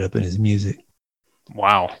poetry ended up in his music.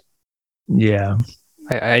 Wow. Yeah.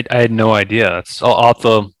 I had no idea. I'll have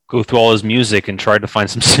to go through all his music and try to find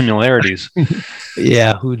some similarities.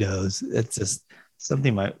 Yeah, who knows? It's just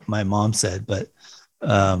something my mom said. But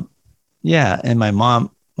yeah, and my mom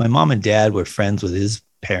and dad were friends with his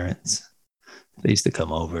parents. They used to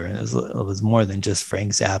come over, and it was more than just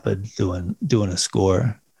Frank Zappa doing a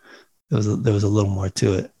score. There was a little more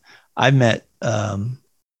to it. I met not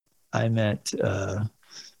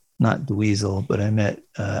Dweezil, but I met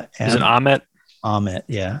Is it Ahmet? Ahmet,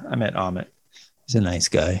 yeah, I met Ahmet. He's a nice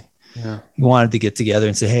guy. Yeah. He wanted to get together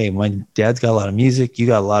and say, hey, my dad's got a lot of music, you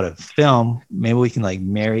got a lot of film, maybe we can like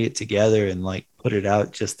marry it together and like put it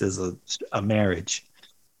out just as a marriage.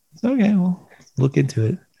 So, okay, well, look into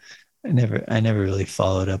it. I never really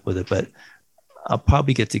followed up with it, but I'll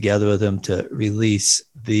probably get together with him to release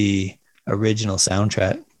the original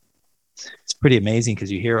soundtrack. It's pretty amazing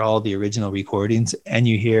because you hear all the original recordings and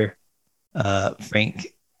you hear Frank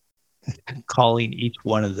calling each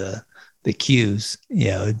one of the cues.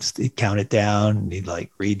 He'd count it down and he'd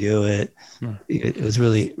like redo it. It was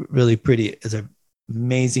really, really pretty. It's an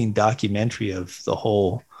amazing documentary of the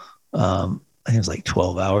whole, I think it was like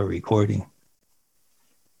 12-hour recording.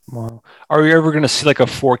 Wow. Are you ever going to see like a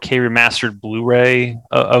 4K remastered Blu-ray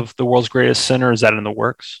of The World's Greatest Sinner? Is that in the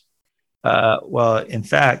works? Well, in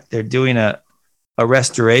fact, they're doing a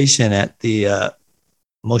restoration at the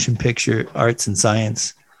Motion Picture Arts and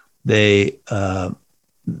Science. They do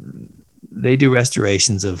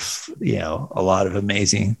restorations of a lot of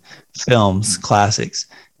amazing films, classics,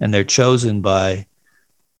 and they're chosen by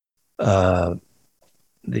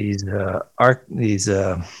these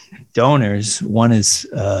donors. One is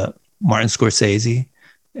Martin Scorsese,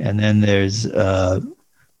 and then there's who's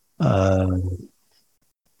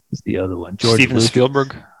the other one? Steven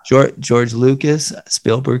Spielberg. George Lucas.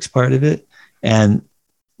 Spielberg's part of it, and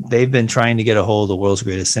they've been trying to get a hold of the world's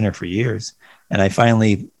greatest sinner for years. And I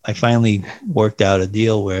finally worked out a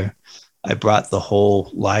deal where I brought the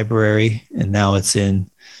whole library, and now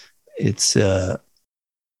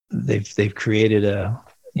they've created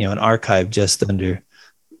an archive just under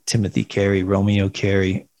Timothy Carey, Romeo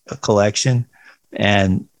Carey, a collection,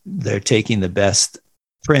 and they're taking the best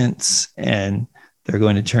prints and they're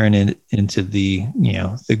going to turn it into the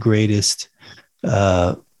greatest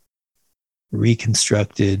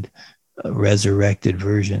reconstructed, resurrected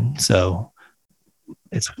version. So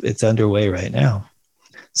it's underway right now.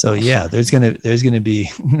 So yeah, there's gonna be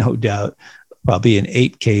no doubt probably an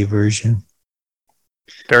 8K version.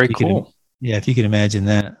 Very cool. If you can imagine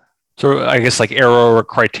that. So I guess like Arrow or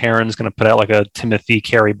Criterion is going to put out like a Timothy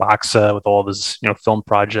Carey box set with all of his film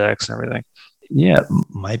projects and everything. Yeah,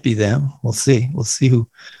 might be them. We'll see. We'll see who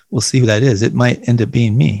that is. It might end up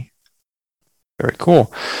being me. Very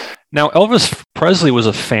cool. Now, Elvis Presley was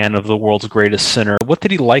a fan of The World's Greatest Sinner. What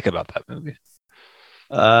did he like about that movie?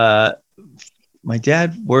 My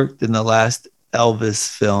dad worked in the last Elvis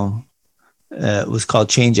film. It was called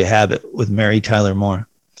Change of Habit with Mary Tyler Moore.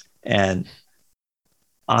 And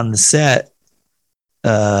on the set,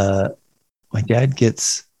 my dad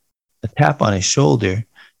gets a tap on his shoulder,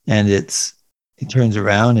 and he turns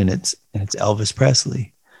around and it's Elvis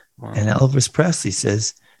Presley. Wow. And Elvis Presley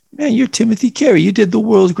says, "Man, you're Timothy Carey. You did The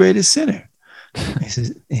World's Greatest Sinner."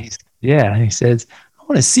 Yeah. And he says, "I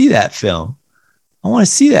want to see that film.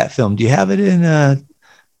 Do you have it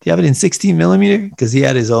in 16 millimeter?" Because he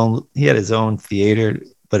had his own theater,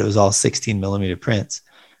 but it was all 16 millimeter prints.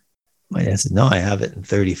 My dad said, "No, I have it in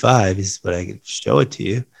 35. He says, but I could show it to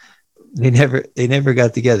you." They never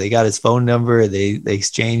got together. They got his phone number. They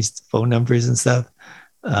exchanged phone numbers and stuff.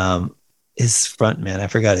 His front man, I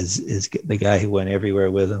forgot the guy who went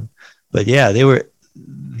everywhere with him. But yeah, he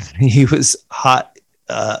was hot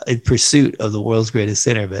in pursuit of The World's Greatest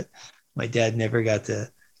Sinner, but my dad never got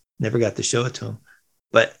to show it to him.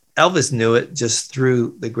 But Elvis knew it just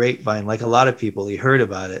through the grapevine, like a lot of people. He heard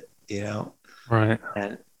about it, Right.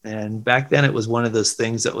 And back then it was one of those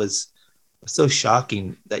things that was so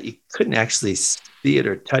shocking that you couldn't actually see it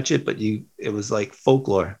or touch it, but it was like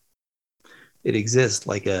folklore. It exists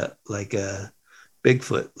like a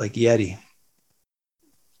Bigfoot, like Yeti.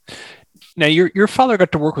 Now, your father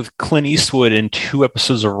got to work with Clint Eastwood in 2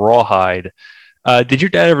 episodes of Rawhide. Did your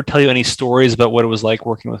dad ever tell you any stories about what it was like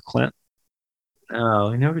working with Clint? No,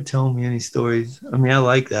 he never told me any stories. I mean, I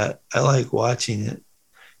like that. I like watching it.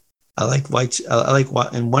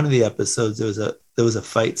 In one of the episodes there was a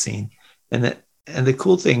fight scene, and the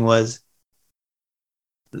cool thing was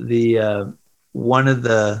the one of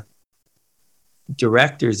the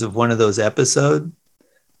directors of one of those episodes,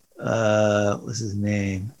 what was his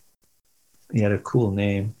name? He had a cool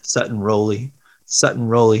name, Sutton Rowley. Sutton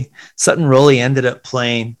Rowley ended up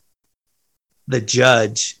playing the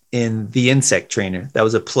judge in The Insect Trainer. That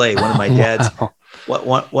was a play. One of my dad's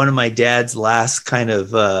one of my dad's last kind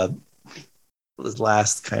of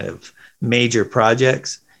major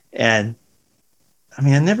projects. And I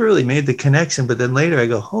mean, I never really made the connection, but then later I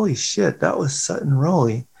go, holy shit, that was Sutton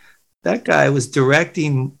Rowley. That guy was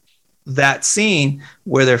directing that scene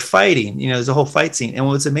where they're fighting. There's a whole fight scene. And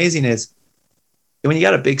what's amazing is when you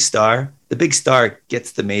got a big star, the big star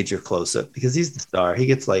gets the major close-up because he's the star. He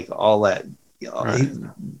gets like all that, right.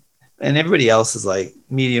 And everybody else is like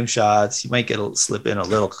medium shots. You might slip in a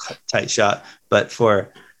little tight shot, but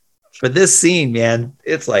for this scene, man,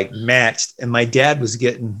 it's like matched. And my dad was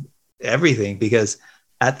getting everything because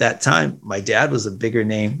at that time, my dad was a bigger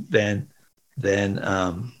name than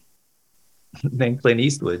Clint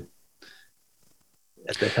Eastwood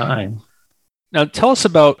at the time. Now, tell us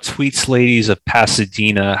about Sweets Ladies of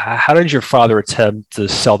Pasadena. How did your father attempt to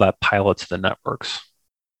sell that pilot to the networks?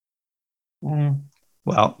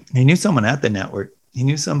 Well, he knew someone at the network. He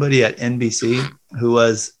knew somebody at NBC who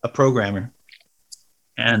was a programmer.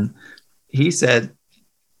 And he said,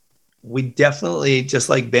 we definitely, just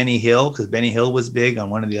like Benny Hill, because Benny Hill was big on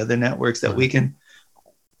one of the other networks, that we can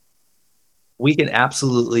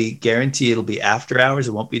absolutely guarantee it'll be after hours.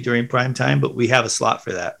 It won't be during prime time, but we have a slot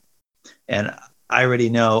for that. And I already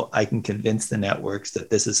know I can convince the networks that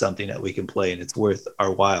this is something that we can play and it's worth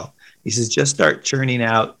our while. He says, just start churning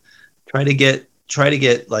out, try to get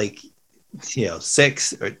like,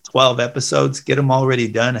 6 or 12 episodes, get them already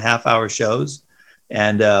done, half-hour shows,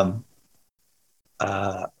 and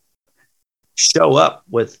show up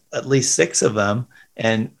with at least 6 of them,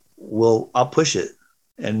 and I'll push it,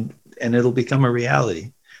 and it'll become a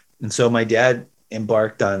reality. And so my dad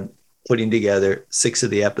embarked on putting together 6 of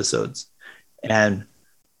the episodes. And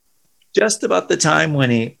just about the time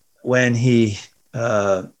when he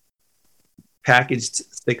packaged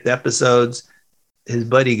 6 episodes. His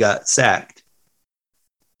buddy got sacked.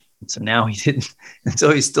 So now he didn't. And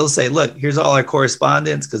so he still say, look, here's all our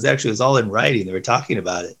correspondence. Cause actually it was all in writing. They were talking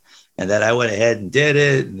about it, and that I went ahead and did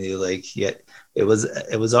it. And they like, yeah, it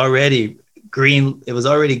was already green. It was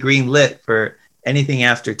already green lit for anything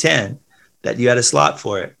after 10 that you had a slot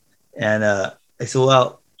for it. And I said,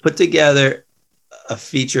 well, put together a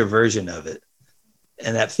feature version of it.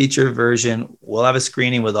 And that feature version, we'll have a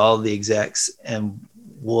screening with all the execs and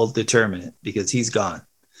we'll determine it, because he's gone.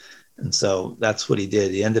 And so that's what he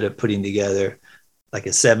did. He ended up putting together like a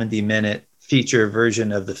 70-minute feature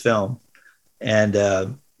version of the film. And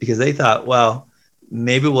because they thought, well,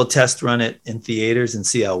 maybe we'll test run it in theaters and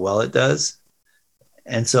see how well it does.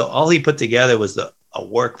 And so all he put together was a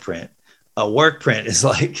work print. A work print is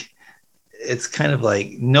like, it's kind of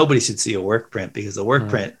like nobody should see a work print, because the work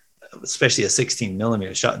print, especially a 16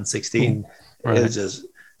 millimeter shot in 16, is just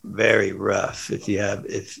very rough.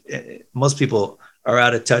 If most people are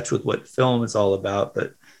out of touch with what film is all about,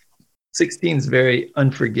 but 16 is very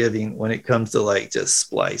unforgiving when it comes to like just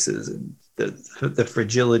splices and the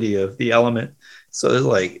fragility of the element. So it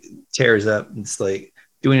like tears up, and it's like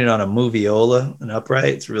doing it on a moviola, an upright,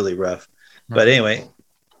 it's really rough. But anyway,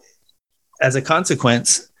 as a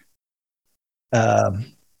consequence,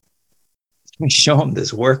 we show them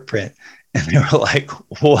this work print, and they were like,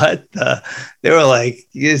 what they were like,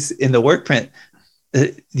 yes, in the work print,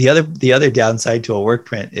 the other downside to a work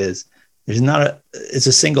print is it's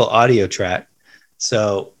a single audio track.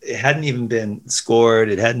 So it hadn't even been scored.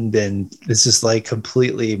 It's just like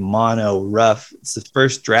completely mono rough. It's the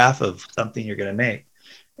first draft of something you're going to make.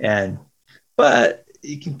 But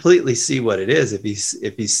you completely see what it is. If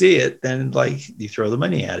you see it, then like you throw the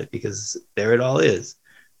money at it, because there it all is.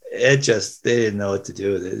 They didn't know what to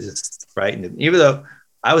do with it. It just frightened them. Even though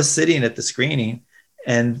I was sitting at the screening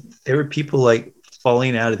and there were people like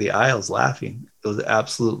falling out of the aisles laughing. It was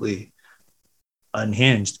absolutely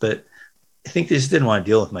unhinged, but I think they just didn't want to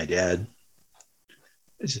deal with my dad.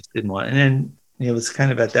 They just didn't want. And then it was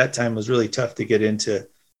kind of at that time, it was really tough to get into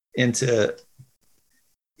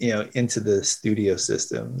the studio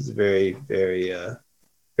system. It was very, very,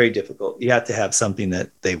 very difficult. You had to have something that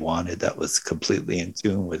they wanted that was completely in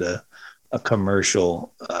tune with a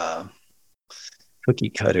commercial cookie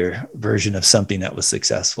cutter version of something that was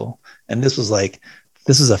successful. And this was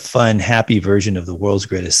a fun, happy version of The World's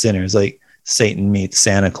Greatest Sinner. It's like Satan meets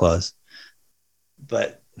Santa Claus,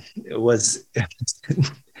 but it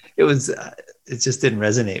just didn't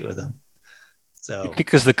resonate with them. So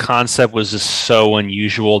because the concept was just so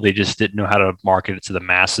unusual, they just didn't know how to market it to the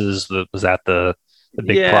masses. Was that the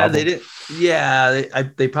big problem? They didn't. Yeah,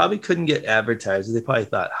 they probably couldn't get advertisers. They probably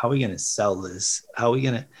thought, how are we going to sell this? How are we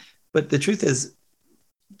going to? But the truth is,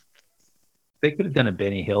 they could have done a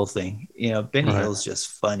Benny Hill thing. Benny Hill's just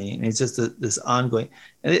funny, and it's just this ongoing.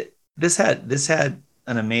 And this had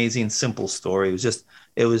an amazing, simple story.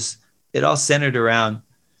 It all centered around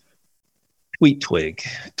Tweet Twig.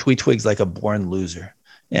 Tweet Twig's like a born loser,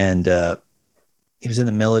 and he was in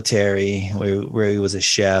the military where he was a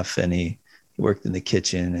chef, and he worked in the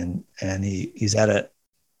kitchen, and he's at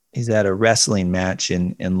a wrestling match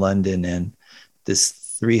in London, and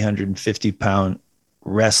this 350-pound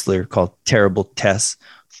wrestler called Terrible Tess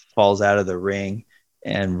falls out of the ring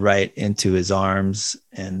and right into his arms,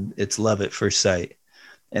 and it's love at first sight.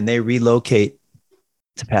 And they relocate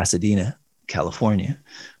to Pasadena, California,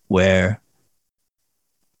 where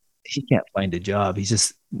he can't find a job. He's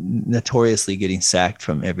just notoriously getting sacked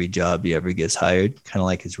from every job he ever gets hired, kind of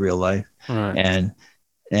like his real life. Right.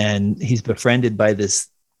 And he's befriended by this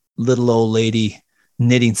little old lady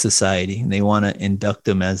knitting society, and they want to induct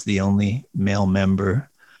him as the only male member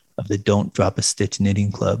of the Don't Drop a Stitch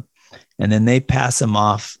Knitting Club. And then they pass him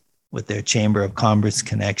off with their Chamber of Commerce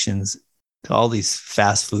connections to all these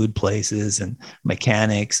fast food places and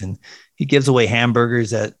mechanics, and he gives away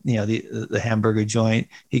hamburgers at the hamburger joint.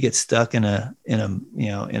 He gets stuck in a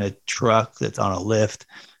truck that's on a lift.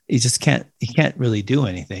 He can't really do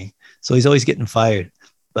anything. So he's always getting fired.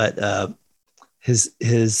 But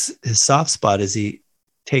his soft spot is he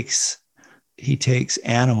takes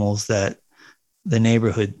animals that the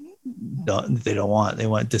neighborhood don't want. They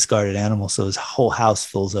want discarded animals. So his whole house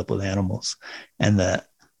fills up with animals, and the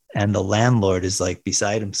landlord is like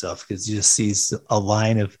beside himself because he just sees a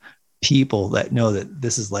line of people that know that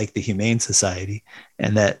this is like the Humane Society,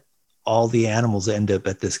 and that all the animals end up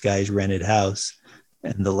at this guy's rented house,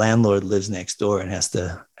 and the landlord lives next door and has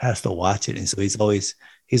to watch it. And so he's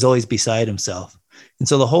always beside himself. And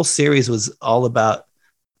so the whole series was all about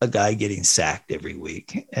a guy getting sacked every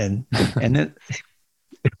week. And then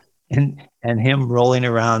and him rolling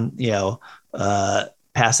around,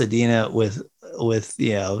 Pasadena with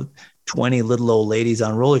 20 little old ladies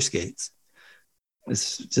on roller skates.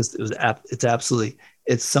 It's absolutely,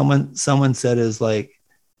 it's someone said it was like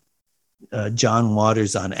John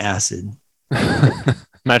Waters on acid.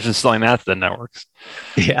 Imagine selling that to the networks.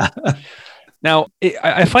 Yeah. Now,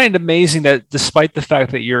 I find it amazing that despite the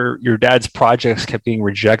fact that your dad's projects kept being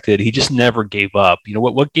rejected, he just never gave up.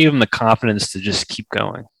 What gave him the confidence to just keep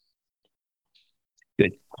going?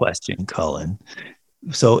 Good question, Colin.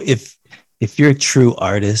 So if you're a true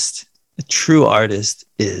artist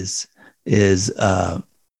is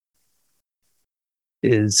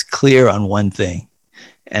clear on one thing,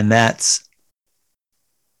 and that's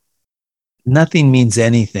nothing means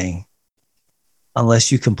anything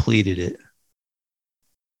unless you completed it.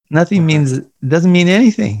 Nothing doesn't mean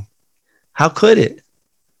anything. How could it?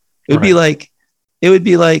 It would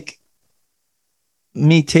be like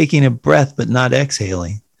me taking a breath but not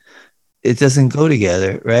exhaling. It doesn't go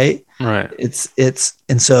together, right? Right. And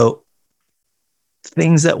so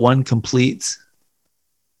things that one completes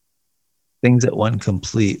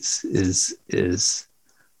is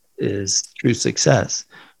true success.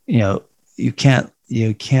 You can't,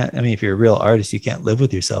 I mean, if you're a real artist, you can't live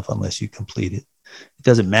with yourself unless you complete it. It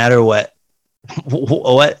doesn't matter what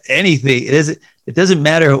anything it is. It doesn't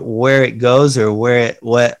matter where it goes or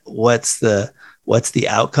what's the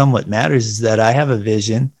outcome. What matters is that I have a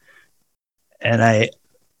vision, and I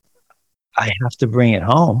have to bring it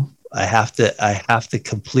home. I have to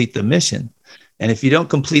complete the mission. And if you don't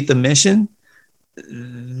complete the mission,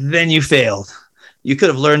 then you failed. You could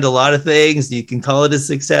have learned a lot of things. You can call it a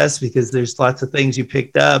success because there's lots of things you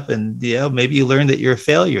picked up, and maybe you learned that you're a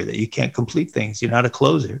failure, that you can't complete things. You're not a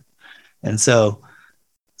closer. And so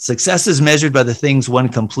success is measured by the things one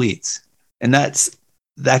completes. And that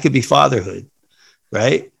could be fatherhood,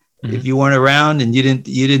 right? Mm-hmm. If you weren't around and you didn't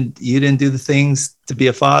do the things to be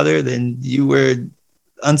a father, then you were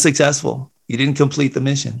unsuccessful. You didn't complete the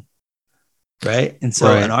mission. Right. And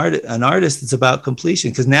so an artist, it's about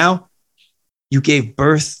completion, because now you gave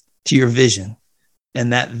birth to your vision,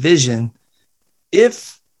 and that vision,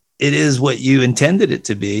 if it is what you intended it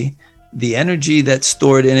to be, the energy that's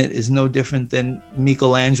stored in it is no different than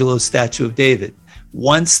Michelangelo's statue of David.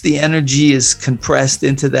 Once the energy is compressed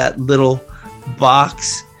into that little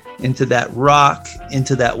box, into that rock,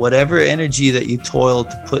 into that whatever energy that you toiled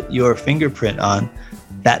to put your fingerprint on,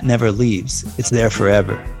 that never leaves. It's there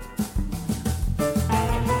forever.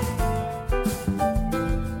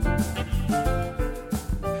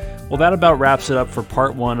 Well, that about wraps it up for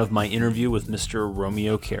part one of my interview with Mr.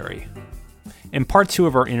 Romeo Carey. In part two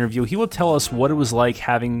of our interview, he will tell us what it was like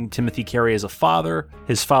having Timothy Carey as a father,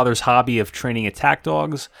 his father's hobby of training attack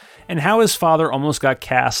dogs, and how his father almost got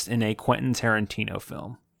cast in a Quentin Tarantino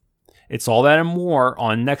film. It's all that and more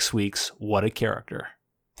on next week's What a Character.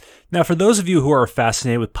 Now, for those of you who are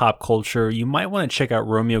fascinated with pop culture, you might want to check out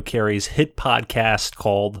Romeo Carey's hit podcast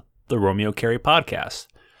called The Romeo Carey Podcast.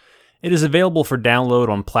 It is available for download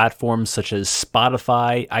on platforms such as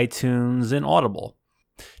Spotify, iTunes, and Audible.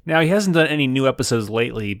 Now, he hasn't done any new episodes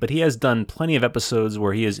lately, but he has done plenty of episodes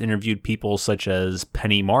where he has interviewed people such as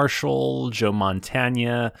Penny Marshall, Joe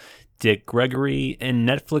Montana, Dick Gregory, and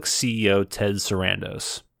Netflix CEO Ted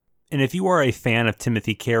Sarandos. And if you are a fan of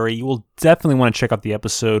Timothy Carey, you will definitely want to check out the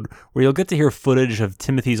episode where you'll get to hear footage of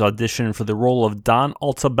Timothy's audition for the role of Don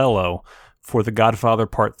Altabello for The Godfather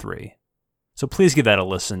Part 3. So please give that a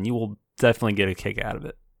listen. You will definitely get a kick out of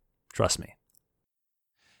it. Trust me.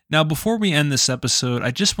 Now, before we end this episode,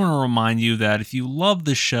 I just want to remind you that if you love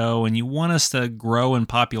the show and you want us to grow in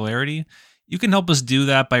popularity, you can help us do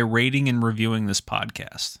that by rating and reviewing this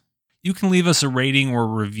podcast. You can leave us a rating or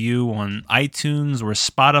review on iTunes or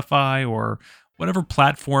Spotify or whatever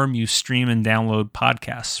platform you stream and download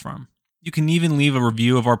podcasts from. You can even leave a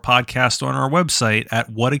review of our podcast on our website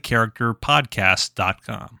at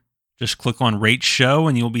whatacharacterpodcast.com. Just click on Rate Show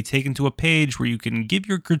and you'll be taken to a page where you can give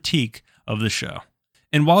your critique of the show.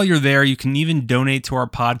 And while you're there, you can even donate to our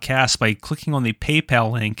podcast by clicking on the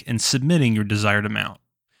PayPal link and submitting your desired amount.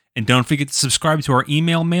 And don't forget to subscribe to our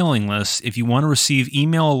email mailing list if you want to receive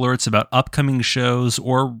email alerts about upcoming shows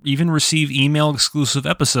or even receive email-exclusive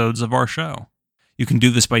episodes of our show. You can do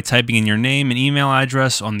this by typing in your name and email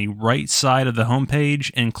address on the right side of the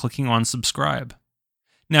homepage and clicking on subscribe.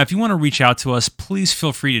 Now, if you want to reach out to us, please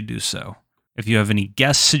feel free to do so. If you have any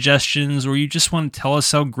guest suggestions or you just want to tell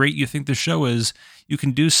us how great you think the show is, you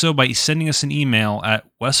can do so by sending us an email at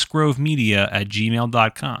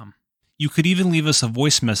westgrovemedia@gmail.com. You could even leave us a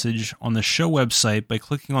voice message on the show website by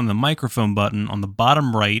clicking on the microphone button on the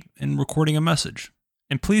bottom right and recording a message.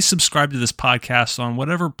 And please subscribe to this podcast on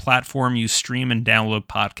whatever platform you stream and download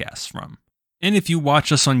podcasts from. And if you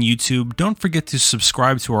watch us on YouTube, don't forget to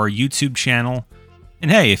subscribe to our YouTube channel.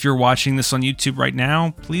 And hey, if you're watching this on YouTube right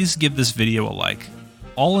now, please give this video a like.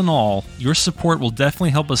 All in all, your support will definitely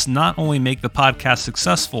help us not only make the podcast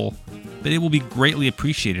successful, but it will be greatly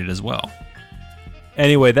appreciated as well.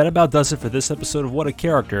 Anyway, that about does it for this episode of What a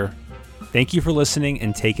Character. Thank you for listening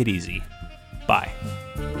and take it easy. Bye.